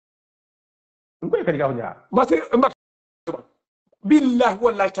ngoy kadi gaw nya basir billahi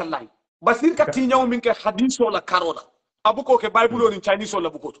wallahi tallahi basir ka tinyaw min ke hadiso la karola abuko ke bible on Chinese la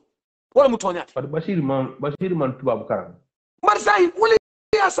bukoto wala mutonyati basir man tubabu karam marsai wala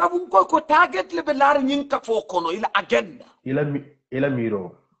ya sabu ko target le belar nyin ka fokono ila agenda ila miro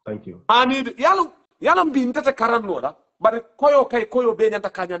thank you ani yalo mbintata karanno la bari koyo be nyanta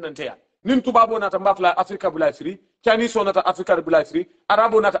kanyan nante ya nin tubabo nata mbafla Africa bulay free Chinese nata Africa bulay free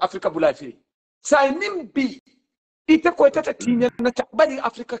Arabo nata Africa bulay free sai nimbi ite ko tata tinya na bari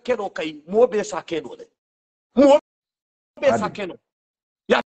Africa keno kai mo be sa keno de mo be sa keno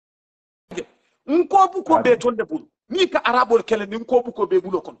ya nko buko be tonde bulu ni ka Arabo kele ni nko buko be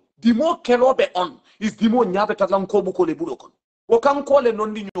bulo kon di mo kelo be on is di mo nyabe tata nko buko le bulo kon o kan ko le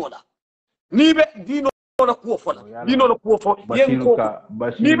non di nyola ni be dino na kuo fola dino na kuo fo yenko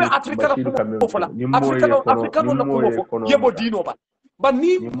ni be Africa na kuo fola Africa na kuo fo yebo dino ba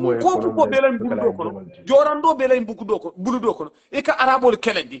ni ko buko be len bulo kon jorando be len bulo do kon e ka Arabo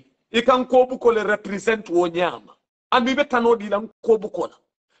kelendi e kan ko buko le represent wo nyama andi be tanodi lan ko buko la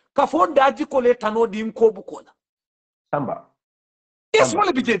ka fo daji ko le tanodi ko buko la samba yes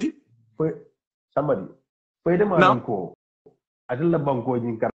wala bijedi somebody foi de man ko adalla banko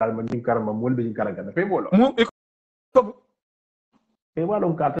nyin karama molbe nyin karanga fe bolo mu e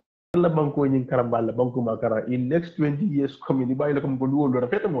walon ka adalla banko nyin karamba la banko makara in next 20 years coming bayila kom ko wolo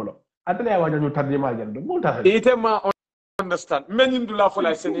fete molo adalla ya wanya ñu tardé ma jando mo tax ite ma understand menin dula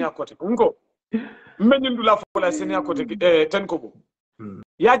fola senia côté ngo menin dula fola senia côté ten ko bo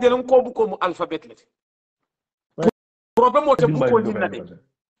ya jelen ko bu ko mu alphabet lati problème o te bu ko nyin nade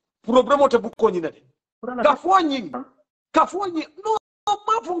problème o te bu ko nyin nade kafonyi no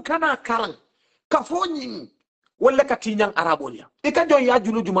mafun kana karan kafonyi wala katinyan arabolia ikajo ya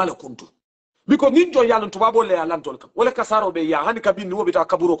julu jumala kuntu biko ninjo ya lantu babole ya lantol kam wala kasaro be ya hani kabini wo bita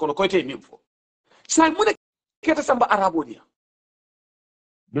kaburo kono ko te mimfo sai mune keta samba arabo dia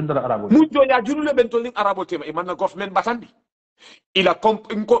jondara arabo mun jo ya junule ben tolin arabo tema e manna government batandi ila ko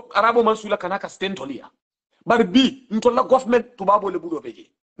arabo man sula kanaka stentolia bar bi ntolla government tubabo le budo beje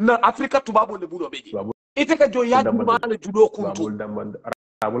na afrika tubabo le budo beje ite ka jo ya jumana judo kuntu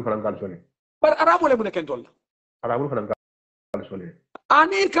arabo farangal sole bar arabo le mun ken tolla arabo farangal sole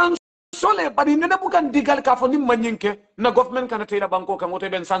ani kan sole bari nena bukan digal ka fo nim manyinke na government kana tela banko kan wote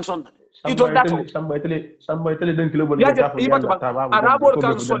ben sanson ito dato samba itele den kilo bon ya arabo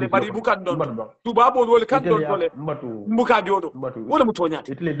kan sole bari bukan don tubabo wol kan don sole mbuka jodo wala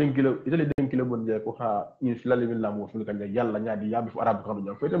mutonyati itele den kilo bon je ko ha insulale min lamo sul kan yalla nyaadi yabi fu arabo kan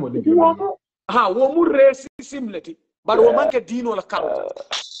do ko ite mo den kilo ha wo mu resisim leti bari wo manke dino la karota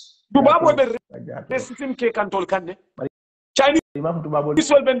tubabo be resisim ke kan tol kanne Chinese imam tubabo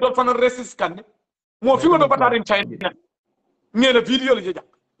isol ben dol fana resist kanne mo fi wono bataren China ngena video le jeja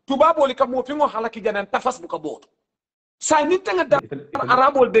tubabo li kam mo fi ngo halaki janan tafas bu ka boto sai ni tanga da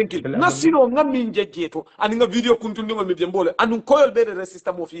arabol denkil nasino ngam min jejjeto ani nga video kuntundi ngol mi jembole anu koyol be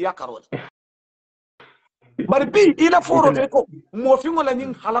resista mo fi yakarol bari bi ila foro te ko mo fi ngola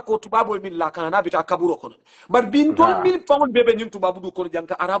nin halako tubabo min la kana bita kaburo kono bari bi tol min fangol bebe nin tubabu du kono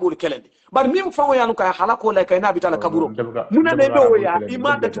janka arabol kelende bari min fango yanu kay halako la kay na bita la kaburo muna ne do ya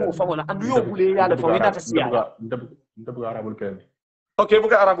imada to fangola andu yo bule ya da fango ina ta siya ndab arabol kelende okay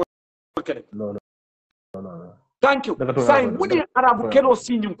buka arabol kelende no thank you sai muni arabu kelo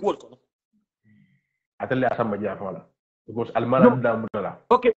sinyin ko kono atelle asamba ja fala because almana da mutala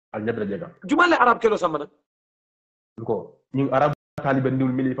okay al nyabra jega jumale arab kelo samana ko ñing arab taliban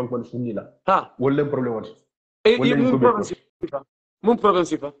diul mili fam kon sunni la ha wolle problème won e mun problem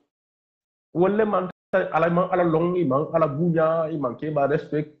sifa wolle man ala longi man ala bunya man ke ba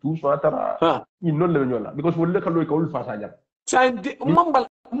respect tout ça tara ni non le ñola because wolle kalo ko ul fasa jam sai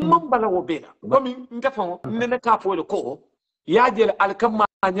mambala wo bela komi ngafo nene kafo le ko ya jele alkama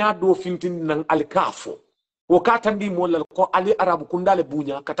nya do fintin nan alkafo wo katandi molal ko ali arabu kundale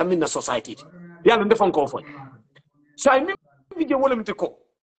bunya katamin na society yalla ndefon ko fo sai mi je wala mti ko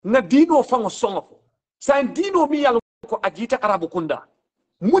na dino fango songo sai dino mi yalla ko ajita arabu kunda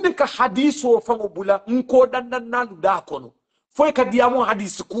mune ka hadiso fango bula nko dandan nalu da kono foi ka diamo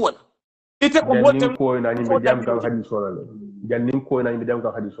hadisi kuwana ite ko botem ko na ni mi jam kan hadiso la jannim ko na ni jam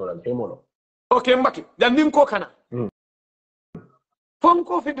kan hadiso la te mono okay mbaki jannim ko kana fon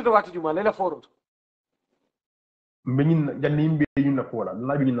ko findi do wati juma lela foroto mbin jannim be ñun na ko la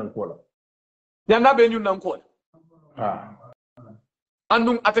la bi ñun nan ko la yanda be ñun nan ko la ha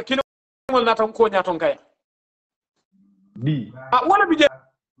andum ata kilo mol natam ko nyaton kaya di wala bi je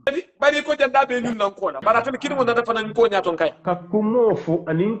bari ko janda be ñun nan ko la bara tan kilo mol nata fanan ko nyaton kaya ka ko mo fu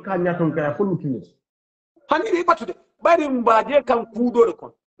anin ka nyaton kaya fu mutini hani ni batude bari mbaje kan kudo de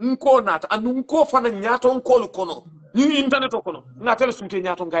kon nko nata andum ko fanan nyaton ko kono ni internet kono ngatel sute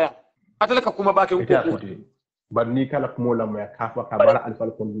nyaton kaya atale ka kuma bake ko bar ni kala ko mo la mo ka fa ka bara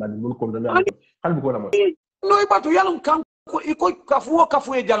alfal kon na mun ko na hal bu ko na mo no ibatu yalum kan ko iko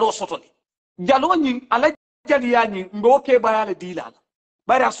kafu e jalo sotoni jalo nyin ala jali yani mboke bayale dilala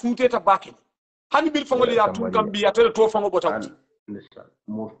bara sute ta bakini hani bil fangoli ya tun gambi ya tele to fango botawti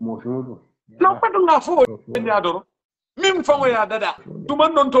mo fiudo no padu nga fo ni adoro mim fango ya dada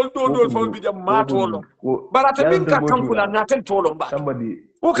tuman non tol do fo bi jam matolo bara ta min ka kankula na tel tolo mba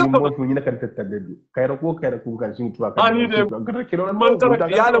o ka mo fu ni na kan tetta dedu kayro ko kan sin tuwa kan ani de man tara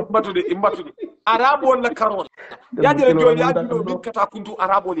yala batude imbatude arabo la karol ya jere jo ya do min kata kuntu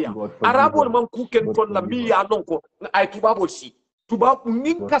arabo liya arabo man ku ken ton la mi ya lon ko ay tubabo si tubab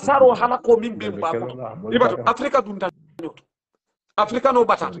nin kasaro hala ko min be babo ibatu afrika dun tan afrika no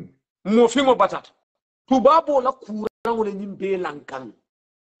batata mo fi mo batata tubabo la kuran wala nin be lankan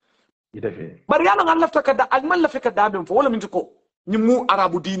ida fe bari yalla ngal lafta kada al man lafika da ben fo wala min ko ni mu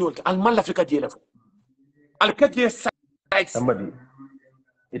arabu dinol al man lafika jela fo al kaje somebody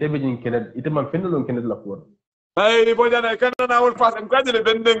ite be jin kenet ite man fenno kenet la ko ay bo jana kan na wol pass en ko jele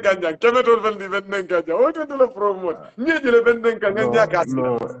benden kanja kemetol faldi benden kanja o to la promote ni jele benden kanja nyaka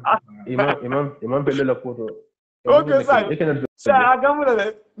no imam pelle la ko okay sai agamula le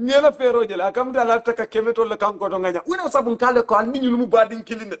nyela fero jela agamda la taka kemetol la kanko to nganya wona sabun kale ko ni ñu mu badin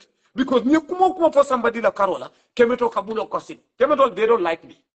kilinet because ni kuma for somebody la karola kemeto kabulo kosin kemetol they don't like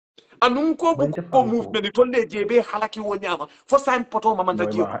me anun ko ko movement to le jebe halaki wonyama fo sam poto mamanta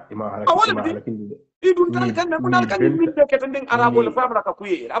jiyo awala bi idun tan kan na kunal kan min de ketending arabo le famra ka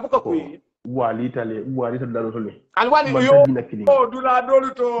kuye abuka kuye wali dalo tole alwali yo dula dolu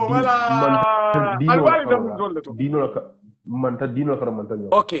to wala alwali dum dolu to dino ka manta dino ka manta yo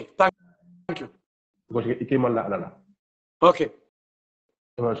okay thank you because ike malla alala okay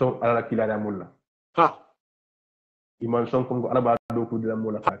so alala kilala mulla Ha. Iman son ko alaba do ko dila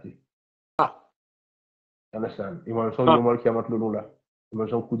mola fati. Ha. Understand? Iman son yomal kiamat lula. Iman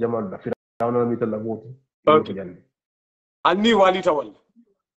son ku jamal da fira na mi tala moti. Okay. Anni walita wal.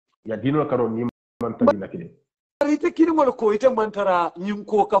 Ya dino karo ni man tagi nakide. Ite kiri mo ko ite mantara nyim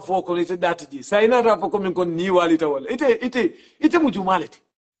ko ka fo ko ite datiji. Sayna rafa ko min kon ni walita wal. Ite mu jumalati.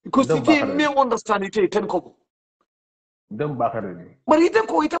 Because ite me understand ite ten ko. Dem bakare ni. Mari ite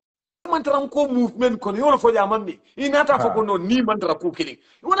ko ite mantara ko movement ko yoro fo jamammi. Inata fo ko no ni mantara ko kili.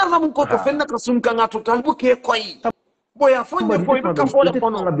 Wona ramu ko fenna ka sun kan ato talbu ke koy. Boya fo ni ko ite ka fo le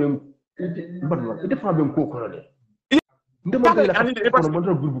kono. Ite fa ben ko kono de.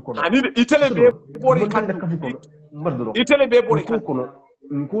 Ani itele be bori kan itele be bori kan kono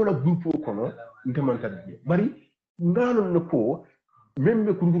nkola grupo kono ntemantadi bari ngalon no ko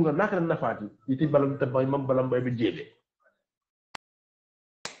membe kurunga nakala nafati ite balam tabay mam balam bay be jebe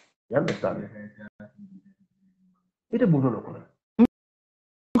you understand ite bu no kono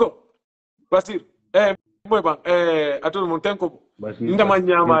ngo basir moy ban atul mon tenko ndama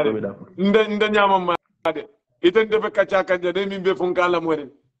nyamare nda nyama ma de ite ndebe kacha kanja de min be fon kala mo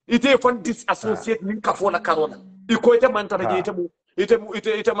ite fon disassociate min ka fola karola iko ite mantara je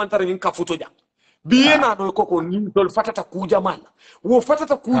ite mantara min ka futo ja biye na do ko ni dol fatata ku jamal wo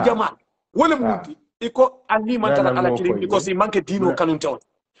fatata ku jamal wala muti iko anni mantara ala kilin iko si manke dino kanun taw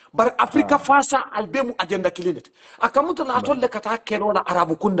bar afrika fasa albemu agenda kilinet akamuto la tolle kata kelola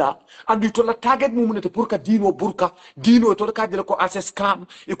arabu kunda andi to la target mu munete pour ka dino burka dino to ka jele ko access cam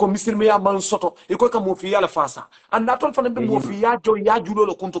iko misirme ya man soto iko ka mo fi yala fasa anda ton fana be mo fi ya jo ya julo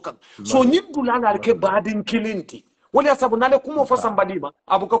lo kuntu kan so nyiddu la na ke badin kilinti wala sabu nale kumo fa sambadima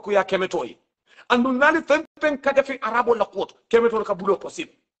abuka ku ya kemetoyi andu nale tempen kaja fi arabo la kot kemeto ka bulo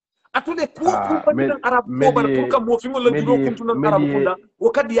possible atule ko ban arab ko bar pour ka mo fi ngol diro kuntu nan arab kunda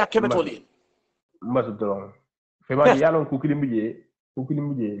o kadi ya kemetoli masudron fema yalon ku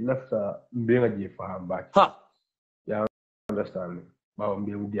kilimije lafta mbenga je faham ba ha ya understand ba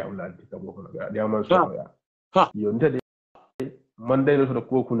mbe wudi awladi ka boko na ya man so ya ha yo ndede man dai so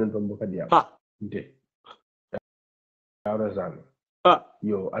ko kunen ton kadi ya ha nte ya understand ha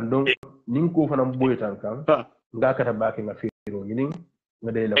yo andon nin ko fanam boyetan kan ngakata baake nga firo nginin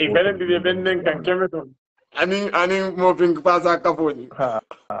ngade la ko benen di benen kan kemeton ani mo fin pasa kafoni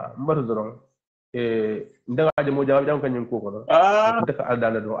mbato doron ndaga je mo jam kan ko ko ndaka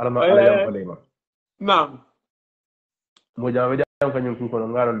aldana do alama ala yam falema naam mo jam kan ko ko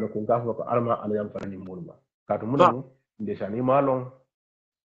ngalon ko ngafo ko alama ala yam falani mulma katu mun ndesani malon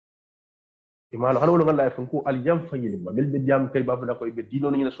imalo hanu lo ngala fun ko al yam fayil ma mel be jam kay ba fa ko be dino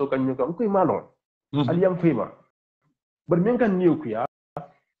ni so kan ko ko malon al yam fayma bar men kan niyo ku ya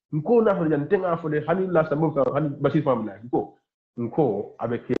nko na fa jan tenga fo de hani la sa mo hani basir fam la nko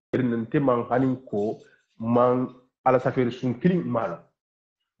avec ren teman hani ko man ala safere sun kilin malo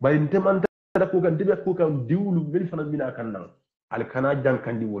bari teman da ko kan debe ko kan diwlu mel fana mina kan nan al kana jan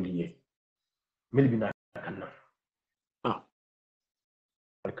kan di woliye mel bina kan nan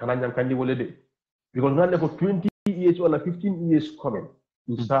al kana jan kan di wolede because ngande ko 20 years wala 15 years coming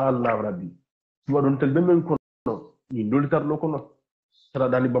inshallah rabbi ci wadon tel be men ko ni dolitar lo ko no tara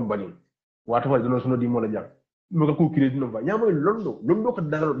dani bambali wata fa dono sono di mo la jang mo ka ko kire dino ba nyamo londo ka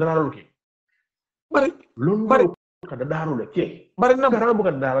daralo ke bari londo ka daralo ke bari na garambo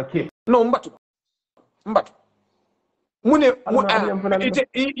ka daralo ke no mbatu mune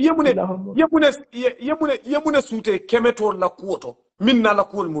yemune sute kemeto la kuoto minna la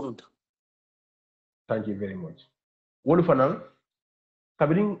kuol murunda thank you very much wolu fanan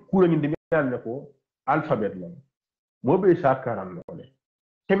kabirin kula ni de ne ko alphabet la mo be sakaram no le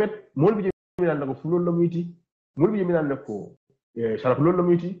kemet mo bi mi nan ko fulol la muyti mo bi mi nan ko saraf lol la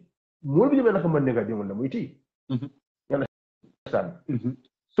muyti mo bi mi nan ko mande ga dimol la muyti yana san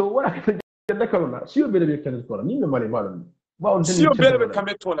so wala ka janda kalona siyo be be kenet ko ni me male malon ba on siyo be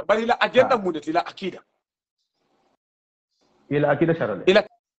kamet tola bari la agenda mudati la akida ila akida sharale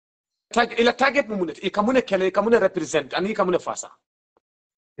ila target mudati kamune kele kamune represent ani kamune fasa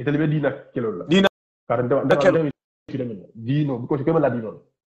itali be dina kelo la dina karanta da dino because kema la dino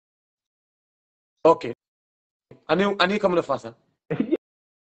okay ani kamune fasa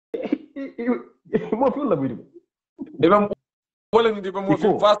mo fi la buy eba wala ni ba mo fi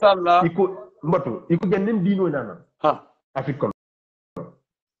fasa la iko mbato iko janden dino nana ha africain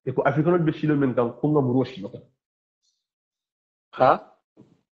iko africain be silo men kan ko ngam roshi no ha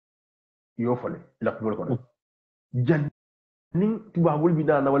yo fole la ko ko jan ning tubabul bi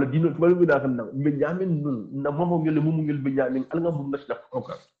dana wala dino tubabul bi dana kan be nyamen nun na momo ngel mumu ngel be nyamen al nga bu nas la ko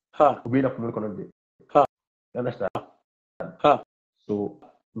ka ha be na ko ko non de ha understand ha so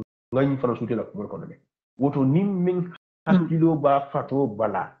ngani fana suute la ko ne woto nim min hakilo ba fato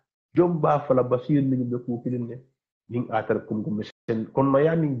bala jom ba fala basir min be ko kilin ne ning atar kum ko sen kon no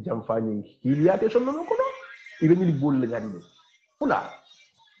ya min jam fani hiliyate sonno ko no ibe ni bol la ngani fula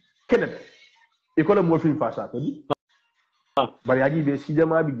kenen e ko la mo fi fa sa ko di bari yaji be si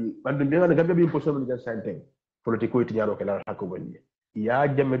jama bi bandu be ngana gambe bi impossible ni sante politiko iti nyaro kala hakko bonni ya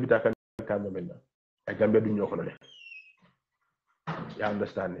jamme bita kan kan menna e gambe du ñoko le ya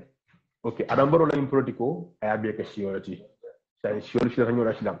understand it. Okay, adam baro la politiko aya be ke siorati say siorati la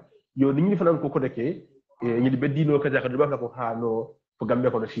ñora silam yo ni ñi fanan ko ko deke ñi di bedino ka jaxadu ba ko ha no fo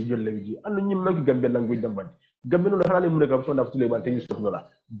gambe ko no si jolle wi andu ñi manki gambe langu dambal gambe no xala mu ne kam so ndaf tule ban te ñu sokno la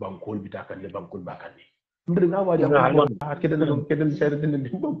bankol bita kan le bankol ba kan ni ndir nga wadi ko keden sere den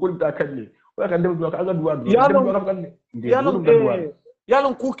bankol bita kan ni wa kan dem do ka anga duwa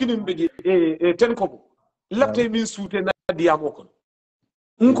yalon ku kinin beje ten ko lafte min suute na diamo ko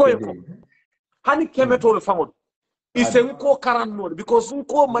nko ko hani kemetol fangol ise nko karanno because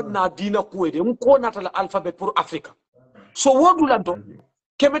nko madna dina kuede nko natala alphabet pour africa so wodulanto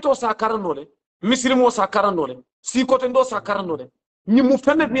kemeto sa karanno le misrimo sa karanno le si kote ndo sa karanno le ni mu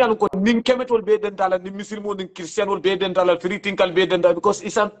fenne bi yalon ko nin kemetol be den dala ni misrimo nin christianol be den dala fritinkal be den dala because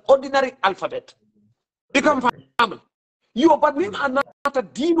it's an ordinary alphabet ikam fam yo but nin anata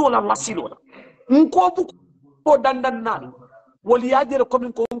dino la masilo la nko bu ko dandan nan wali yajere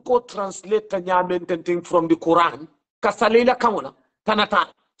komin ko translate nyamen tenting from the Quran kasalela kamona tanata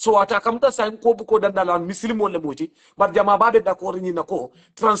so ata kamta sa ko bu ko dandala muslimo le moti bar jama babe da ko ni nako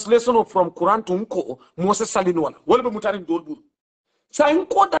translation from Quran to ko Moses salino wala be mutarin dolbur sa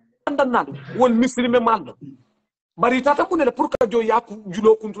ko dandan nan wal muslime man bari tata ko ne pour ka jo yaku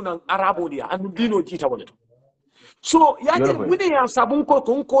julo kuntuna arabo dia anu dino jita wala so yajere mune ya sabun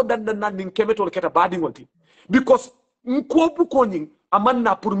ko dandan nan nin kemetol keta badi wonti because nko bu ko nyin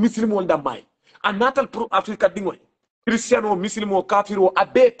amanna pour muslimo ndamay anatal pour afrika dingoy cristiano muslimo kafiro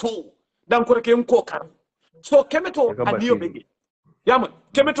abeto dan ko ke nko kar so kemeto aniyo bege yama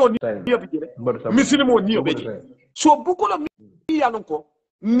kemeto niyo bege muslimo niyo bege so bu ko la mi yalon ko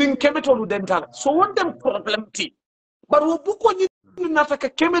nin kemeto lu dental so wondem problem ti bar wo bu ko nyin nataka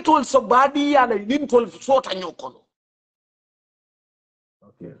kemeto so badi yala nin tol so ta nyokono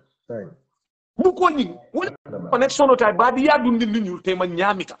okay fine buko nyi wala connection no tay badi ya dundi nyul te man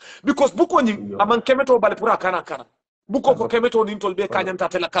nyamika because buko nyi aman kemeto bale pura kana buko ko kemeto nin tolbe kanyanta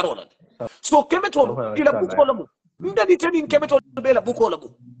tela karola so kemeto ila buko la mu ndani teni kemeto be la buko la mu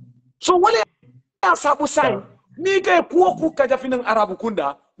so wala ya sabu sai ni ke ku kaja finan arabu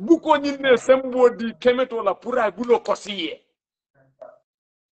kunda buko nyi ne sembo di kemeto la pura bulo kosiye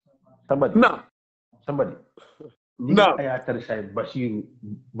somebody na aya tar say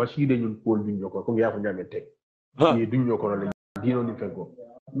bashir ñun pol duñ ñoko ko ya ko ñame tek ni duñ ñoko la dino ni fenko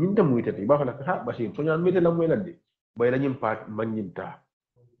ñun tam muy tete ba fa nak ha bashir so ñaan mete la moy ladde bay la ñim pat man ñinta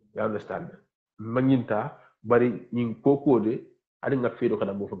ya understand man ñinta bari ñin koko de ali nga fedo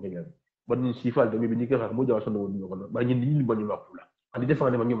kana mo fa ngel ba ñin sifal de mi bi ni ka mo jaw so no won ñoko ba ñin ni ba ñu makula andi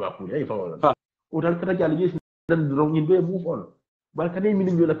defane ma ñu makula ay fa wala o dal kata jall ñi dan do ñin be mu fon ba kané mi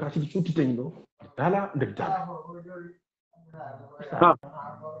ñu la ka ci tuti tay no dala ndek dala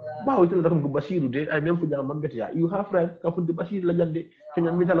ba o tele ko basiru de ay même ko jam man beti ya you have right ka fu de basir la jande ko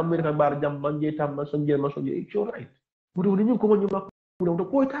ñam mi tala mo ka bar jam man je tam ma so je it's all right bu do ñu ko mo ñu ma do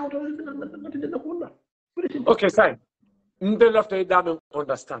ko taw to ko na okay fine ndel after dame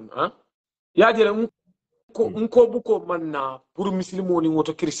understand hein ya jere nko buko manna pour muslimo ni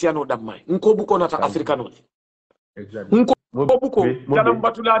woto cristiano damay nko buko nata africano exactly nko buko janam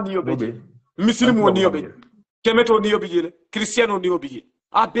batula ni yobe muslimo ni yobe kemeto ni yobe jele cristiano ni yobe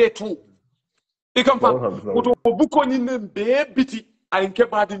abetu ikam fa woto buko ni nembe biti ay ke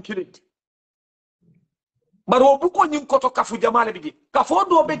badin kilit baro buko ni koto kafu jamale bigi kafo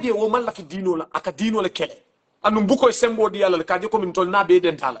do beje wo man la fi dino la aka dino la kele anu buko sembo di yalla ka je ko min tol na be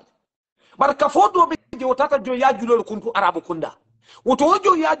den tala bar kafo do beje o tata jo yajulo kuntu arabu kunda woto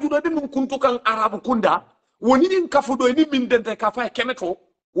jo yajulo be min kuntu kan arabu kunda woni nin kafu do ni min den ka fa kemeto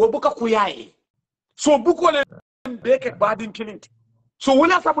wo buka kuyaye so buko le beke badin kilinti so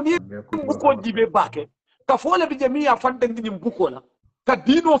wala sabu ni buko jibe bake kafo le bije mi ya fande ni buko la ka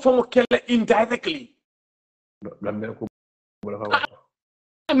dino fo mo kele indirectly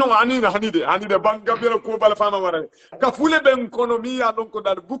no hanide banga bela ko bala fama wara ka fule ben economy ya donc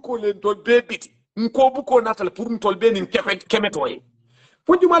dal buko len to bebiti nko buko natal pour ntol be ni kemeto e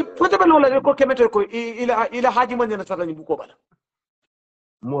fujumal fotabe lola ko kemeto ko ila haji man na tata ni buko bala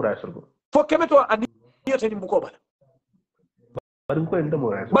mora sorgo fo kemeto ani yete ni buko bala bar ko en damo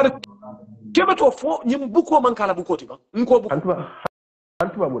bar kemeto fo ni buko man kala buko ti ba nko buko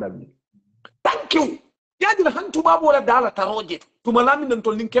hantuba mo dabi thank you yadi la hantuba mo la dala taroje tuma lami nan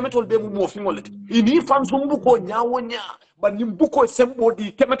tol nin kemetol be mu mo fi ngolete ini fan sumbu ko nyawonya ba nim buko sembo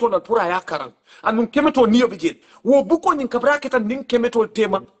di kemetol na pura ya karan anun kemetol niyo bijel wo buko nin kabra ketan nin kemetol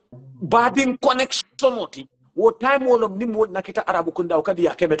tema badin connection oti wo time wolo nim wol nakita arabu kunda o kadi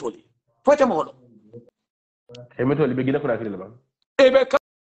ya kemetol fote mo hono kemetol be gina ko nakiri la e be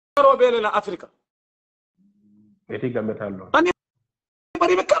karo be la afrika eti gambe tallo ani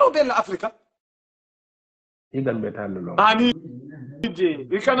bari be karo be la afrika e gambe tallo ani je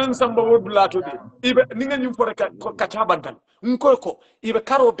ikanan samba wod lato de ibe ninga nyum fore ka chabantan nko ko ibe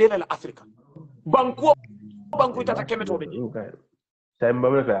karo be la afrika banko tata kemeto be say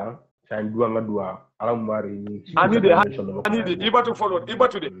mbamle fa say duwa nga duwa alam mari ani de ibatu follow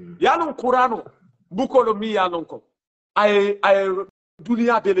ibatu de yanon qur'ano bukolo mi yanon ko ay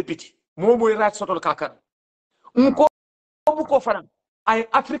dunia be le biti momo right sotol kakar nko buko faran ay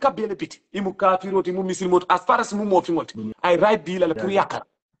africa be le biti imu kafiro ti mu misilmot as far as mu mo fi ngoti ay right deal la pour yakar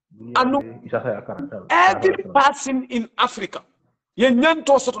anu every person in africa ye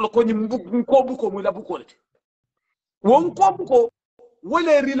nyanto sotol ko ni nko buko mu la buko lete won ko buko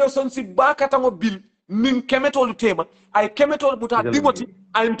wala relationship ba katango bil min kemetol tema ay kemetol buta dingoti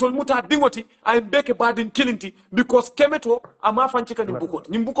ay tol muta dingoti ay beke badin kilinti because kemeto ama fanci kan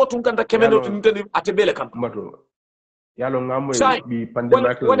nimbuko tun kan da kemeto tun tani atebele kam mato yalo ngamo bi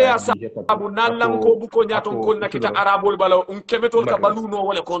pandemic wala ya sabu nalam ko buko nyaton ko nakita arabol bala kemetol ka baluno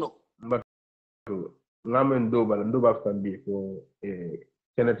wala kono mato ngamo ndo ba fambi ko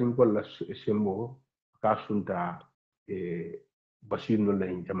kenatin ko la sembo ka sunta Bashir no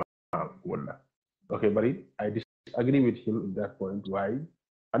lain jama wala okay but I disagree with him in that point why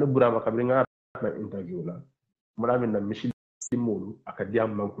anu burama kabri nga na interview la murami na misil molu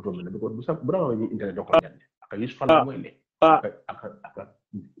akadiam man ko to men because burama ni internet ko jande aka yusuf la moyle aka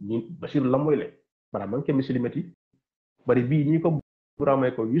ni Bashir la moyle bara man ke misil meti bari bi ni ko burama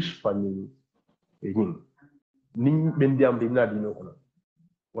ko yusuf ni ni ben diam di na dino ko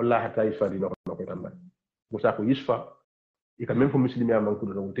wallahi hatta yusuf di no ko tamba musa ko yusuf ika même ko muslimi am ko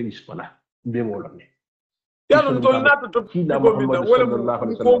do te gis wala be mo lone yalla tol nato to ko min wala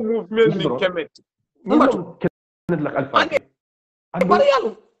ko movement ni kemet mbato kemet lak alfa bari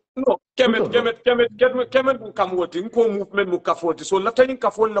yalla no kemet kam woti ko movement mu kafoti so la tani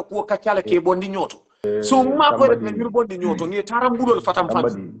kafol la ko ka kala ke bondi nyoto so ma ko rek na bondi nyoto ni taram budol fatam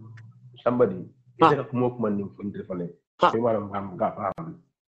fat somebody ite ko mo ko man ni fo ndefale e wala ngam ga fam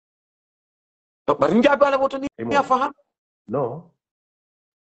bari njaba la woto ni ya faham no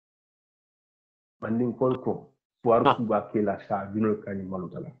mandin kolko puar ku ba kela sa binol kany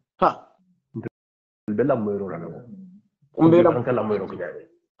malutala ha bella moyro la no umbela kala moyro ko jaay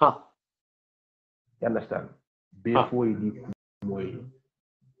ha you understand be fo yi moy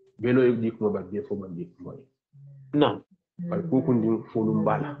belo yi dik mo ba be fo man dik moy na ay ko ko ndin fo lu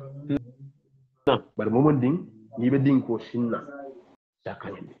mbala na bar mo mon ding ni be ding ko sinna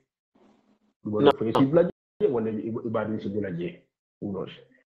sakayende bo fo ci bla wala ibadu ci bula je unos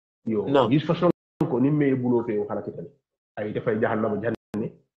yo gis façon ko ni me bulo fe xala kitani ay defay jahannama janne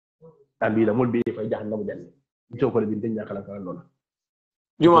tambi la mol be defay jahannama janne to ko bi den yakala kala non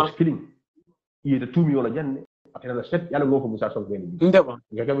juma killing yede tumi wala janne akena la set yalla ngoko musa son ngeni ndeba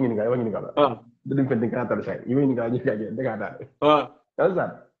nga kam ngini nga ah dum fen den kan say yimi nga ni jaje de ga dal ah alza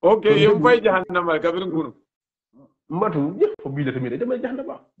okay yim fay jahannama kabir ngunu mbatu ko bi la tamit dama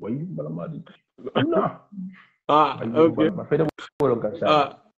jahannama way bala ma di okay ba fede wala kan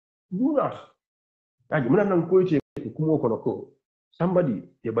sa duna aji muna nan ko ce kuma ko ko somebody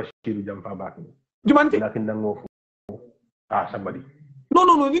ya bashiru jamfa ba kan jumanti lakin dan ngofo somebody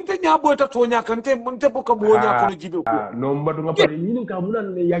no ninte nyabo ta to nya kan te mun te boka bo nya ko jibe ko no mbadu nga pare yinin ka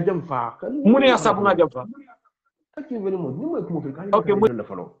munan ne ya jamfa kan mun ya sabu nga jamfa thank you very much ni mo ko fi kan okay mun la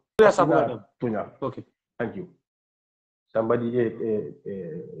follow ya sabu nga to nya okay thank you somebody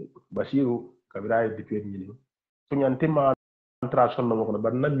bashiru kabira depuis ni to nya tema transaction no ko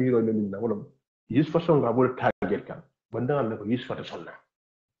ba na miro le ni na wala yis façon nga bol target kan banda nga ko yis fata sonna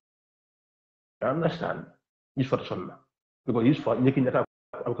you understand yis fata sonna because yis fa ñeki ñata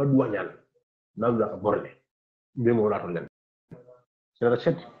am ka duwa ñal na nga borle be mo la to len c'est la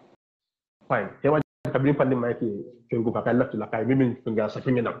set fine te wa ka bi pande ma ki ko ka lafti la kay mi nga sa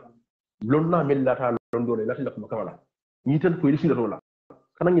fi minam lon na mel la ta lon do la ko kawala ni tan ko yisi la to la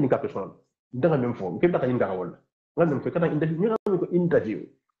kana ngi ni ka person da nga même fo ke da ka ni nga wala ngam fe kana interview ko interview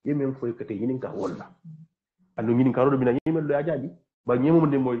yemen foy kete yinin ka wala ando yinin ka rodo bina yemen lo ajaji ba nyemo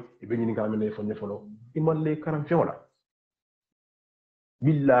mo moy e be yinin ka men fo ne folo iman le karam fe wala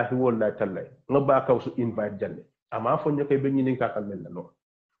billahi wallahi tallahi ngaba kaw su invite janne ama fo nyako be nyini ka kal men no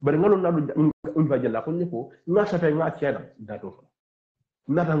bari ngalo na du ba jalla ko nyako nga sa tay nga tiena da to fa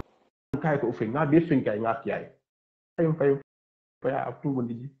na tan kay ko fe nga be fin kay nga tiay ay fay ak tu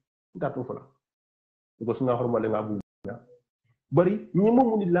ngondi da to fa ko sunga hormale nga bu bari ñi mo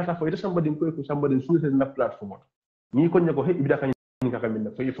mu ni la ta fo ita samba din ko samba din su na platform ni ko nyako he ibida kan ka kal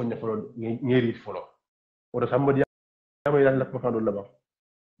men fay fo nyako ngeri folo wala samba di amay la ko fa do la ba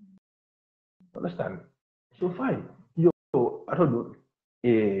understand so fine yo atodo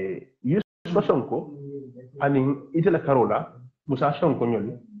yus sonko ani itela karola musa sonko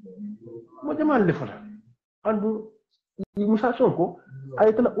nyoli mo jamal le fota andu musa sonko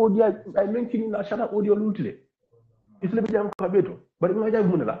ay tala audio ay menkini na shara audio lutile isle bi jam ko beto bari ma jam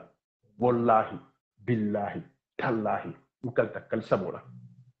munala wallahi billahi tallahi ukal takal sabora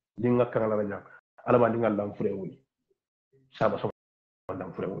dinga kala la jam alama dinga lam fure woni saba so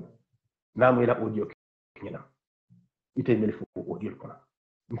lam fure woni namu ila audio kina ite mel fu audio kono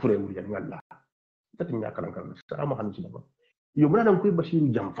fure wuri ya ngalla tati nyakala kan sama han ci ba yo muna nan koy basiru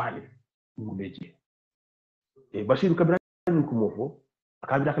jam faale mu beje e basiru kabira ko mofo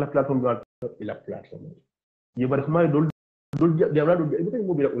akabira kala platform do ila platform yo bar ko may dol diabla do be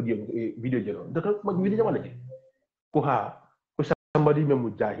mo bi audio video jelo daka ma video jamala je ko ha ko somebody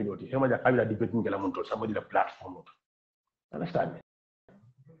memu jahiloti hema ja kabira di betin gela mon to somebody la platform to understand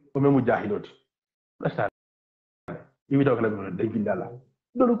ko memu jahiloti understand ibi do kala day bindala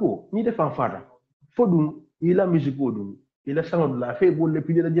dolu ko ni defan fata fodum ila musique odum ila sound la fe bo le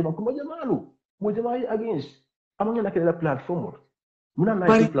pide la jema ko mo jama yi against amanga na kala platform muna na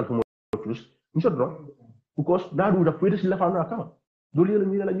platform plus nsodro because dadu da pwede sila fana kama dolu yela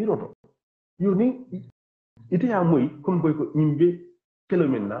nyila la nyiroto yo ni ite ya moy comme koy ko imbe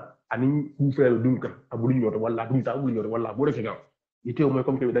kelomena ani ku fere dum ka abulu nyoto wala dum ta abulu nyoto wala bo refe gaw ite moy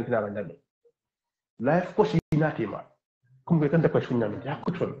comme ko dankina la ndande life ko sinatema comme que quand tu as ya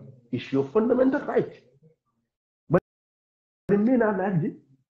ko ton is your fundamental right but the main analysis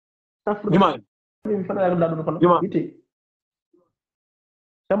Jumani ni fana ya ndado fana ite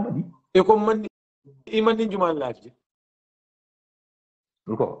somebody e ko man imani jumani laji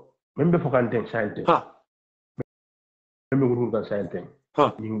ko membe fokante sainte ha membe gurur kan sainte ha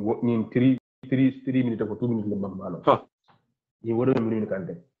ni 3 minutes ko 2 minutes le mamalo ha ni wodo minute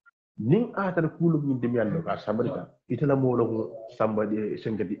kante ning atar kulu ni dem yalla ka sabarika itala mo lo sambadi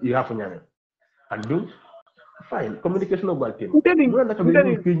sengati irafu nyame andu fine communication no balti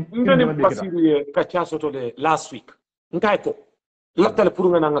ndeni pasiru ye ka chasoto de last week nkai ko lattale pour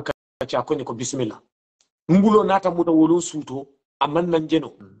ngana nga ka ko ni ko bismillah mbulo nata muta wolo suto amman nan jeno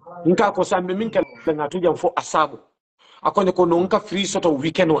nka ko sambe min kala nga tujam fo asabu akone ko no nka free soto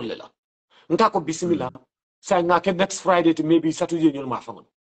weekend on lela nka ko bismillah sa nga ke next friday to maybe saturday nyol ma famon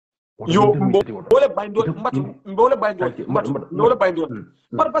yo mbole bayndo mbole bayndo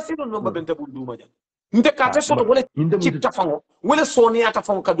par basido no babente bul duma jan nte ka te soto wala cipta fango wala sonia ta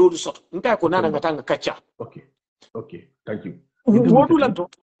fango ka do soto nta ko nana ngata kacha okay thank you wodu lanto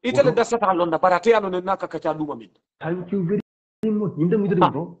itele da sata londa barate yalo ne naka kacha duma min thank you very much inde mi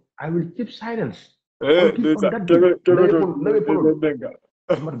do I will keep silence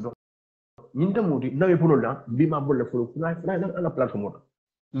ninde modi nawe pono la bima bolle folo na platform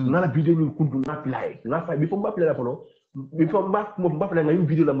na la video ni kundu na play na fa before mba play la fono before mba play na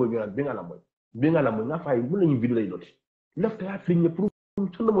video la mo ñu benga la mo na fa mu ñu video lay lot left ya fligne pour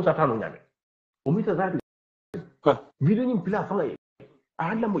tout mo satano ñame o mi ta zati video ni play fa ngay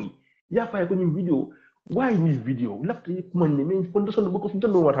ala moy ya fa ko ñu video why ni video left yi man ni men fondo son boko sun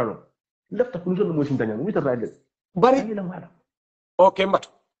tan mo watano left ko sun mo sin tanya mi ta zati bari la wala okay mbato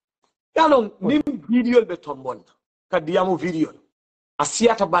yalo ni video be tombon ka diamo video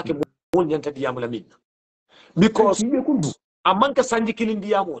asiata bake mo nyanta diamo la minna because amanka sanji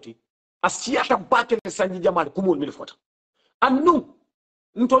kilindi yamoti asiata bake le sanji jamal kumul mil fota annu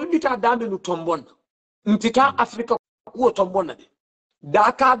ntol bita dande nu tombon ntita afrika ko tombon de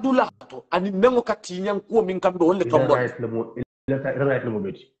da ka dula to ani nengo katinyan ko min kambe wolle tombon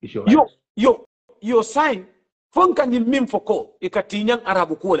yo sign fon kan min foko e katinyan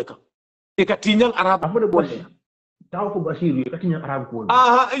arabu ko le kan e katinyan arabu wolle taw ko basiru katinyan arabu ko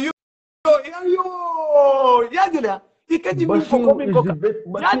yo yajela ikaji min foko min ko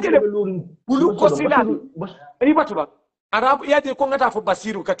yajele bulu ko silani ani batuba arabu yaje ko ngata fo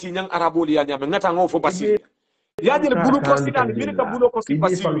basiru katinyan arabu li yanya ngata ngo fo basiru yajele bulu ko silani min ka bulu ko si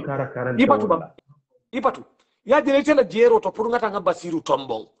basiru ibatu yajele tela jero to pour ngata nga basiru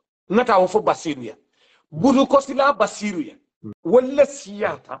tombong ngata wo fo basiru ya bulu ko sila basiru ya wala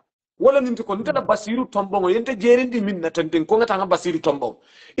siyata wala ninti ko ntada basiru tombong yente jerindi min na tanten ko ngata nga basiru tombong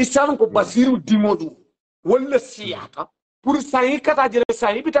isan ko basiru dimodu wala siyata pour sayi kata jele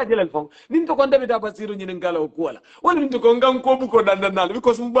sayi bita jele fon nin to konde bita basiru nyin ngalo ko wala wala nin to ko ngam ko bu ko dandanal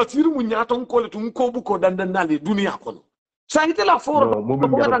because basiru mu nyaton ko le tun ko bu ko dandanal duniya kono sayi te la foro ko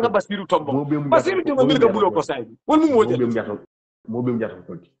ngata nga basiru tombo basiru to ngam ga bulo ko sayi wala mu model mo be njato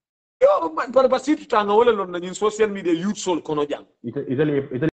ko yo par basiru tanga wala lon na social media youth soul kono jang itali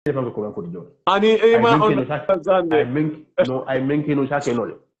fango ko di jor ani ma on I menke no shake no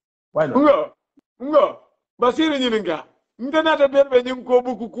why not nga basiru nyininga ndanata berbe nyin ko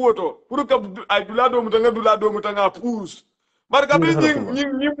buku kuoto pour ka ay dulado mutanga pous marka be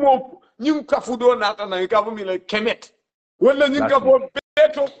nyin kafudo nata na ka mi le kemet wala nyin ka fo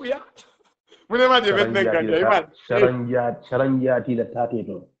beto kuya mune ma je bet nenga ya sharangia ti la tate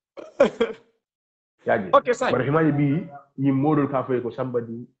to yaji okay sai bar himaji bi ni modol ka fay ko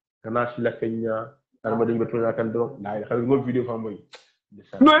sambadi kana sila kenya tan ma dañu betona kan do la xal ngo video fa moy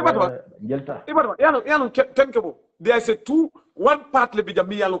no ibatwa yano tenkebo there is one part le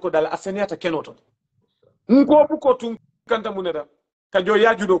bijambi yalo ko dala aseniata kenoto ngo buko tun kanta muneda ka jo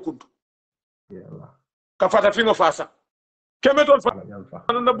yajudo kuntu ka fata fingo fasa kemetol fa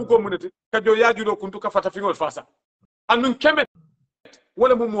na buko muneti ka jo yajudo kuntu ka fata fingo fasa anun kemet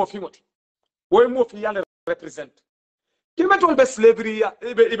wala mo fingoti woy mo fi yalla represent kemetol be slavery ya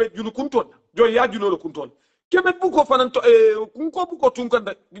ibe julu kunton jo yajudo kunton kemet buko fanan to kunko buko tun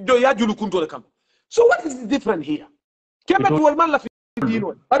kanta jo yajulu kunto kam so what is different here kemet wal man la fi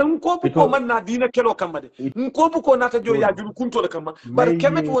dino bar nko buko man na dina kelo kamade nko buko nata jo yajulu kunto kam bar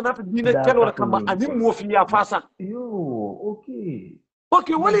kemet wonata dina kelo kam ani mo fi ya fasa yo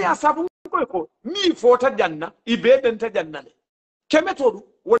okay wala ya sabu ko ni fota janna ibe den ta janna kemet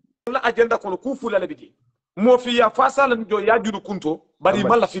wala agenda kono ku fula la bidi mo fi ya fasa la jo yajulu kunto bari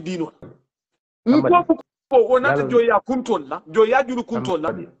man la fi dino nko buko wonata joya kuntolla joya julu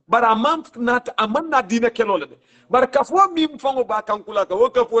kuntolla bara amanna dina kelole de bara kafo mi fango ba kankula ka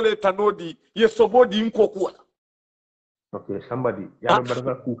woka fole tanodi ye sobodi nko kuwa okay somebody ya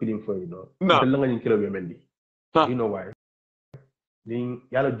baraka ku kilin fo no tella ngani kilo be mendi you know why ning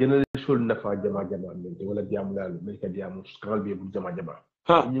yalo generation na fa jama men wala diam lalu men ka diam skral be bu jama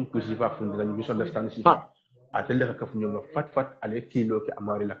ñing ko sifa fu ndañ bi so understand sifa atelle ka kafu ñoo fat ale kilo ke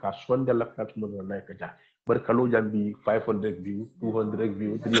amari la ka sonde la ka mo na ka ja bar kalo jambi 500 view 200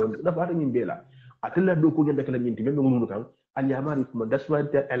 view 300 da fata ñim bela atelle do ko ñande kala ñinti be ngunu kan al yamari kuma that's why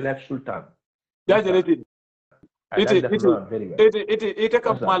the election time ya jere ite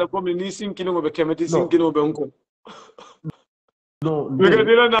kam mala ko ni sinkino be kemeti sinkino be nko no diga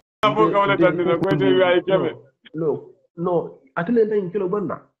dina na bo ka wala tan dina ko te wi ay keme no atelle dañ kilo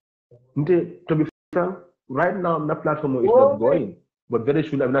bonna nte to be frank right now na platform is not going but very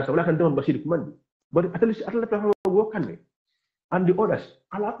soon I'm not wala kan don basir kumandi but atelle platform go kande and the others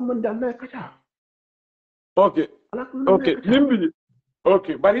ala ko man dal na kacha okay nimbi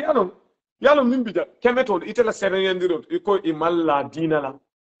okay bari yalo nimbi da kemeto itela serenendiro ko imalla dinala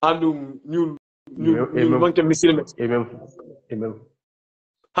andum ñun manke misilme emem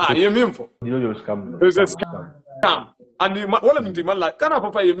ha yemim fo dino yo scam andi wala minti malla kana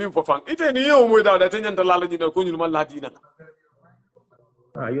papa yemim fo fan ite ni yo moy dawda te nyanta lala ñina ko ñun malla dinala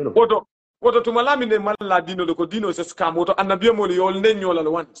yoro woto tuma lamine malla dino ko dino se scam woto annabiye mo yol nen nyolal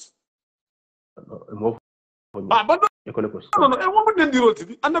once bando no e wongo den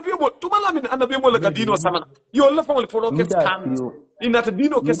diroti annabiye mo tuma lamine annabiye mo la ka dino samana yol la fawol folo ke scam inata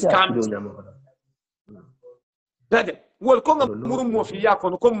dino ke scam dade wol ko ngam murum mo fi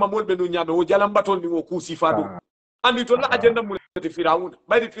yakono ko mamol be no nyaado o jalam batol ni wo kusi fado andi to la agenda mu te firawuna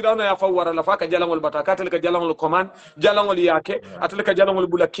baydi firawuna ya fawara la faka jalangol batakatel ka jalangol command jalangol yake atel ka jalangol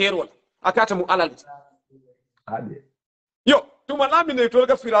bula kerol akata mu alal ade yo tuma lamine to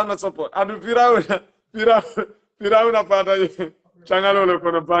ga firawuna support andi firawuna fata changalo le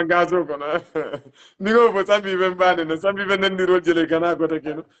kono pangazo kono nigo bo sambi ben bane no sambi ben ndiro jele kana ko te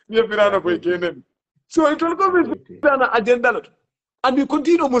keno ni firawuna ko kenen so it will go with an agenda and you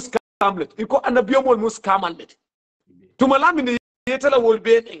continue muskamlet iko anabiyomol muskamallet tuma lamine yetala wol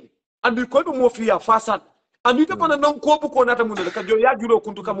bening and you ko mo fiya fasan and you tapana non ko bu ko nata mun ka jo ya julo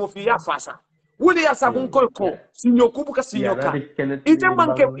kuntu ka mo fiya fasa wuli ya sabun ko sinyo kubu ka sinyo ka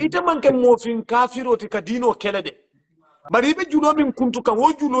ite manke mo fin kafiro ti kadino kelede bari be julo min kuntu kan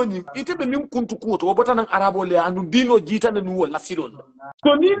wo julo ni ite be min kuntu ko to botanan arabo le anu dino jita na nuwo lasilon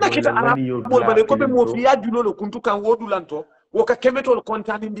to ni na kita arabo bare ko be mo fi ya julo lo kuntu kan wo dulanto wo ka kemetol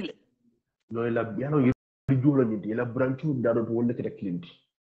kontani ndile no la yano julo ni de la branchu daro to wonde kete clint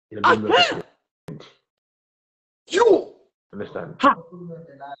you understand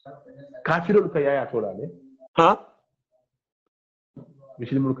kafiro ka yaya tola ne ha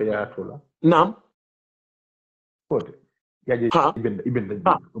mislimu ka yaya tola nam Fote. Yaje Ha. ibn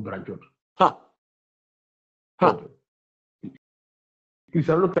Ha. branchot. Ha. Ha.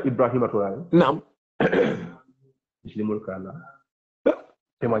 Cristiano ka Ibrahim atwala. Naam. Muslimul kana.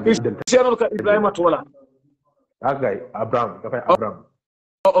 Cristiano ka Ibrahima Tola. Agay Abraham, kafay Abraham.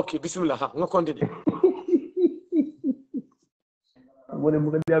 Oh, okay, bismillah. Ha, nga continue. Wala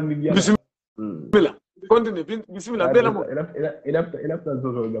mo kan diam ni Bismillah. Continue. Bismillah. Bela mo. Ila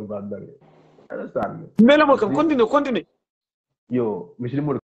so ga badal. Understand? Bela mo kan continue. Yo,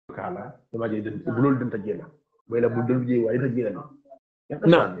 muslimul kana, dama je den bulol den tajela. Bayla budul je wa ita jela.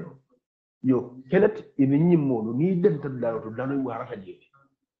 Na. Yo, kelet ini nyimmo ni den tan dawo to danu wa rafa je.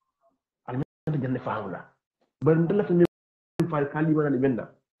 Alme janne faamula. Bar ndala fa fal kali wana benda.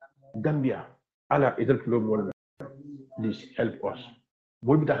 Gambia ala idal club wala. Please help us.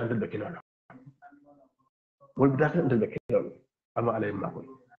 Boy bi taxantal be kilo la. Boy bi taxantal be kilo. Ama alay mako.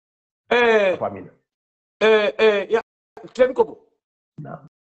 Famina. Ya ten ko. Na.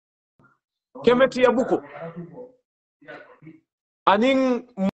 Kemeti ya buko. Anin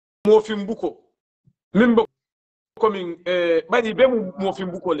mofin buko. Mimbo komin bani be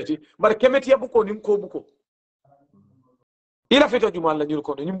mofin buko leti. Bar kemeti ya buko nim ko buko. Ila feta jumal la nyul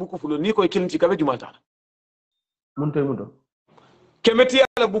ko nim buko fulo ni ko kilinti ka be jumal ta. Munto. Kemeti ya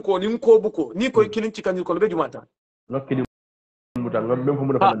la buko nim ko buko ni ko kilinti ka nyul ko be jumal ta. Nokki muta ngam ben ko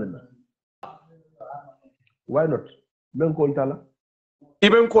mu dafa men. Why not? Ben ko tala.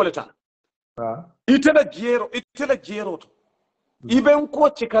 Iben ko leta. Itela jero to. Iben ko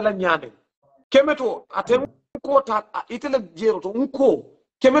cikala nyame. Kemeto atem ko ta itela jero to unko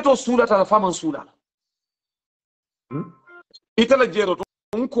kemeto sula ta faman sula. Itela jero to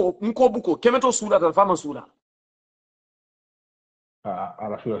unko buko kemeto sula ta faman sula.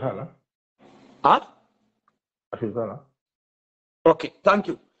 Ala sula sala. Sula sala. Okay, thank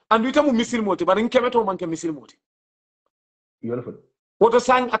you. And we tamu misil moti barin kemeto manke misil moti. Yola fa. Woto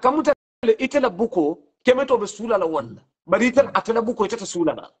sang akamuta itela buko kemeto be sula la walla. Bari itela atela buko itata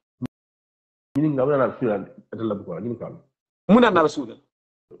sula la. Ini ngam na sula atela buko ni kam. Muna na sula.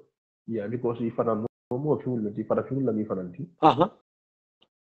 Yeah, because if I mo fuel ti fara fuel la mi faranti.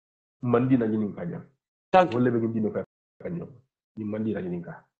 Mandi na nyini kanya. Thank you. Wolle be ngini ka kanyo. Ni mandi na nyini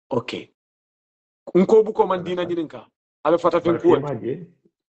ka. Okay. Unko buko mandi na nyini ka. Abe fata fin ko.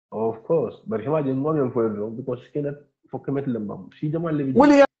 Of course, but hima je ngom yam fo because kena fo kemet lembam. Si jamal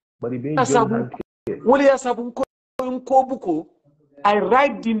le bari be wole ya sabu ko buko I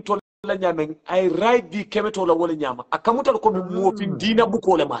ride din to la nyamen I ride di kemeto la wole nyama akamuta ko mi mofin dina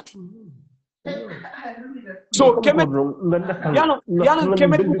buko le mati so kemet yalo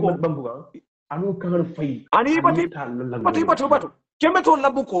kemet buko anu kan fay ani bati kemeto la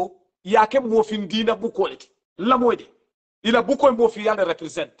buko ya ke mofin dina buko le la moyde ila buko mofi yalla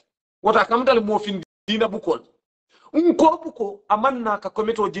represent wata akamuta le mofin dina buko unko buko amanna ka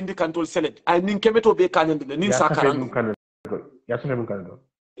kometo jindi kantol seled ay nin kemeto be kanyandile nin sakaran ya safe mun kan do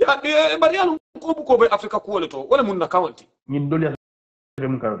ya bariyan unko buko be afrika ko to wala mun na kawalti nin doli ya safe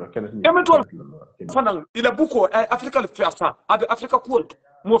mun kan do kemeto fanan ila buko afrika le fiasa abe afrika ko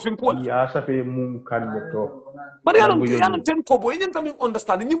mo fin ko ya safe mun kan to bariyan yana ten ko bo yin tamin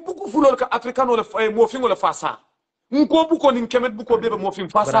understand nin buko fulol ka afrika no le mo fin le fasa unko buko nin kemet buko be mo fin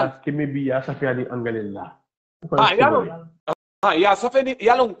fasa kemi bi ya safe ali angalilla ya safeni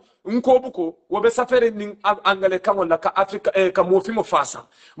yalon nko buko wobe safere nin angale kamon la ka afrika ka mofi mo fasa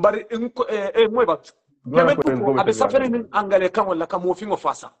bari nko moy ba kemet buko abe safere nin angale kamon la ka mofi mo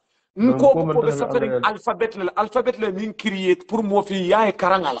fasa nko buko be safere alphabet le nin create pour mofi yae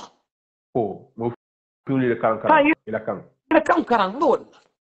karangala mo puli le kan ila kan karang don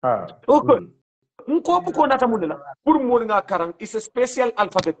okay nko buko nata munela pour mo nga karang is a special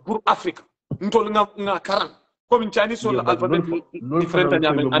alphabet pour africa ntol nga karang comme Chinese wala alphabet different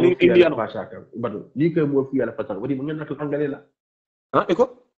nyame ani indiano bado ni ke mo fi ala fasa wadi mo ngena to angale la eko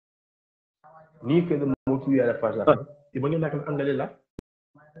ni ke mo fi ala fasa e mo ngena to angale la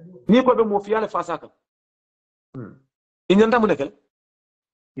ni ko be mo fi ala fasa ka inyanda mo nekel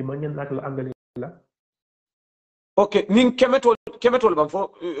e mo ngena to angale la okay nin kemetol bam fo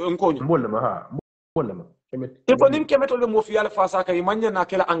nko ñu mollama kemet e ko nin kemetol be mo fi ala fasa ka e manya na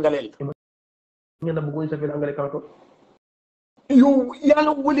kala angale ngena bugo sa fel angale kato yo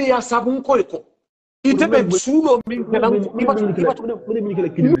yalo wole ya sabun ko ite be sulo min kelan ibatu min kala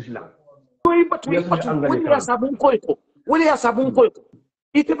kilislam ibatu wole ya sabun ko wole ya sabun ko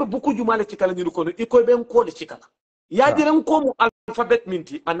ite be buku jumale cikala ni ko iko be ko le cikala ya diran ko mu alphabet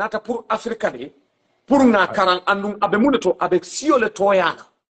minti anata pour africain pour na karan andum abe muneto abe sio le toyana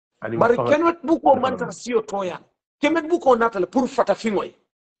bari kenet buko manta sio toyana kemet buko natale pour fata fingoy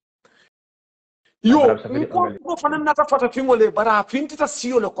yo ko fanan nata fata fingole bara fintita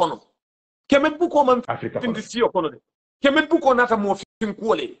siyo le kono kemet bu ko man finti siyo kono de kemet bu ko nata mo fin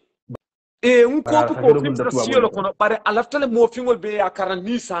kuole e ko bu ko fintita siyo le kono bare alaftale mo fingol be ya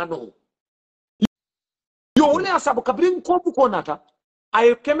karani sano yo wole asabu kabrin ko bu ko nata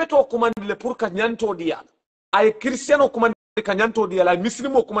ay kemeto commande pour ka nyanto diala ay cristiano commande ka nyanto diala ay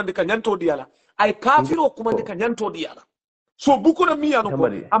muslimo commande ka nyanto diala ay kafiro commande ka nyanto diala so buko na miya no ko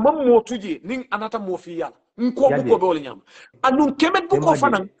amam mo tuje nin anata mo fi yala nko buko be wala nyam anun kemet buko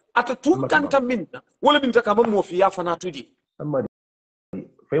fanan ata tum kanta minna wala min taka amam mo fi ya fana tuje amari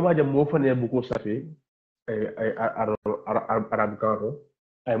fay ma jam mo fane buko safi ay arab kanto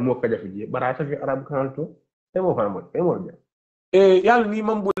ay mo ka jafi bara safi arab kanto e mo fana mo e mo ja yalla ni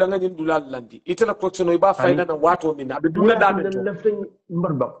man bula nga ñin dulal landi itela protection ba fayda na wato min abe dula da min to lefte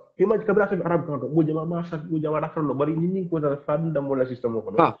mbarba fi ma kabra sa arab kanto bu jama ma sa bu jama rafalo bari ni ko da fadda mo la system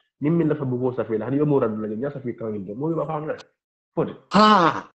ko no ni min la fa bu sa fi la ni mo rad la ñasa fi kan ndo mo ba fa na fode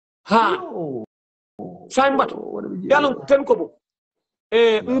ha sai mbato yalla ten ko bo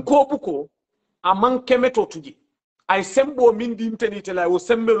nko buko aman kemeto tuji ay sembo min di inteni la o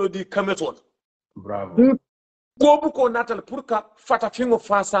sembelo di kemeto bravo COBO ko natal pour ka fata fingo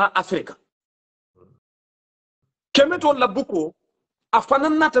fasa Afrika kemeto la buko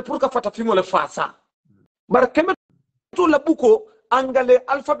afanan natal pour ka fata fingo le fasa bar kemeto la buko angale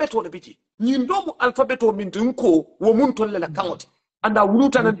alphabeto le biji ni ndomu alphabeto min dinko wo mun tolle la kangote anda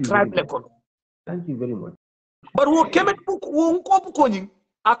wuluta nan tribe le kono thank you very much bar wo kemet buko wo COBO ko nyin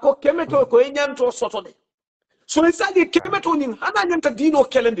ako kemeto ko nyanto soto de so isaje kemeto nyin hana nyanta dino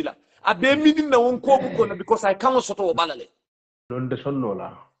kelendila abe minin na won COBO ko na because I can't soto o balale non de sonno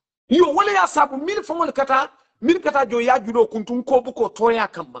la yo wala ya sabu min fongol kata jo ya julo kuntun COBO ko toya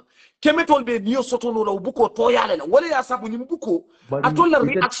kamma kemetol be niyo soto no la buko toya la wala ya sabu nim buko atolla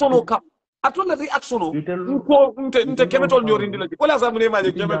reaction o kam atolla reaction o ko nte kemetol nyorindi la wala sabu ne ma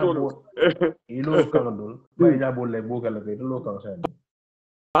je kemetol ilo kan dol bay ja bo le bo kala be lo kan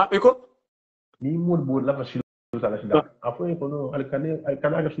sa eko ni mod bo la fa sala sila après kono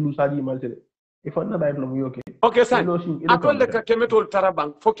alkana ga sulu saji maltede e fanna bay no yoke okay sai atol le ka kemetol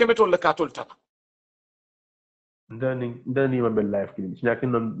tarabang fo kemetol le ka tol tara ndani ma bel life kini sina kin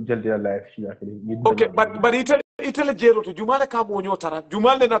non jelde life sina kin okay but itele jero to jumala ka mo nyotara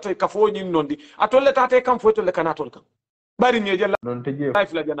jumale na tay ka fo nyin nondi atol le tate kam fo to le kana tol kam bari ni jella non teje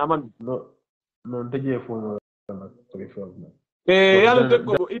life la jana man non teje fo no yalla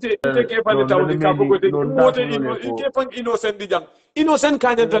deggo ite ke fan tawdi ka bogo de wote ite fan innocent di jam innocent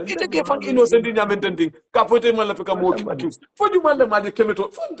kanyen tan ite ke fan innocent di nyamen tan ding ka fote man la ka mo accuse fo ju man la ma de kemeto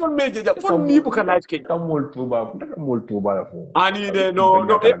fo ton meje jam fo ni bu ka life ken kamol tuba fo ani de no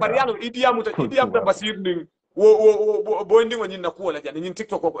e bariano idiamu ta basir ning wo bo ndi woni na ko wala jan ni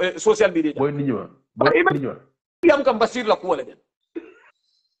TikTok ko social media boy ni ma idiam kam basir la ko wala jan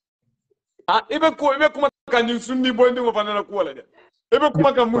ibe kuma kan ni sunni boy ndi mo fanana ko wala jan ibe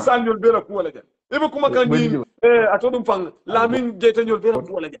kuma kan musa nyol be la ko wala jan ibe kuma kan ni atodum fang lamin jete nyol be la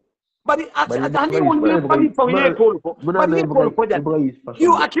ko wala jan bari atani won ni bari fang ye tol ko bari ye tol ko jan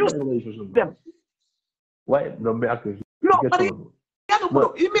you accuse them why no be accuse no bari yalo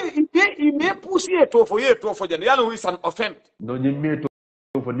bro ime pusi ye tofo jan yalo is an offense no ni me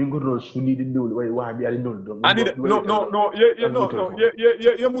for ningo suni di ndul way wa bi ali ndul ani no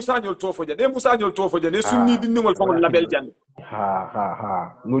ye musa nyol tofo jan e sunni di ngol fangol label jan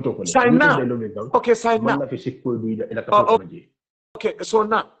ha ngoto ko okay sign now la fi sikko du ila ka ko je okay so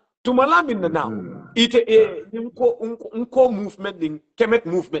now tumala min now ite nko movement ding kemet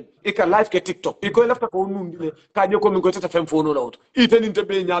movement e ka live ke TikTok e ko lafta ko nundile ka je ko min ko tata fem fono lawto ite nin te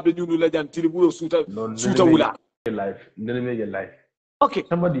be nyaabe nyunu la jan tilibulo suta wula live okay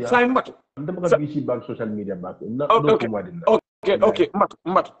somebody sign mbato ndam ka bisi back social media back okay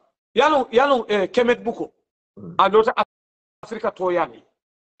mbato yalo kemet buko adota Afrika to yani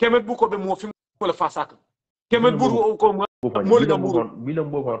kemet buko be mo fi ko la fasaka kemet buko ko mo li gamuru bilam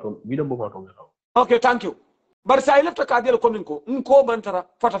bo to okay thank you bar sa ilafta ka del komin ko nko bantara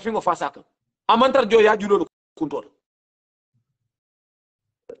fata fingo fasaka amantar jo ya julo kuntol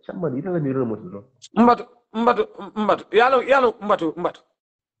somebody ita ni remo no mbato yalo mbato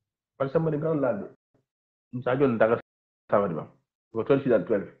par somebody gan lalde sa jon daga tawadi ba ko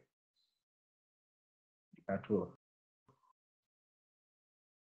 12 ato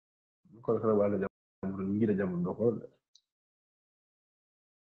ko wala jam ngi da jam do ko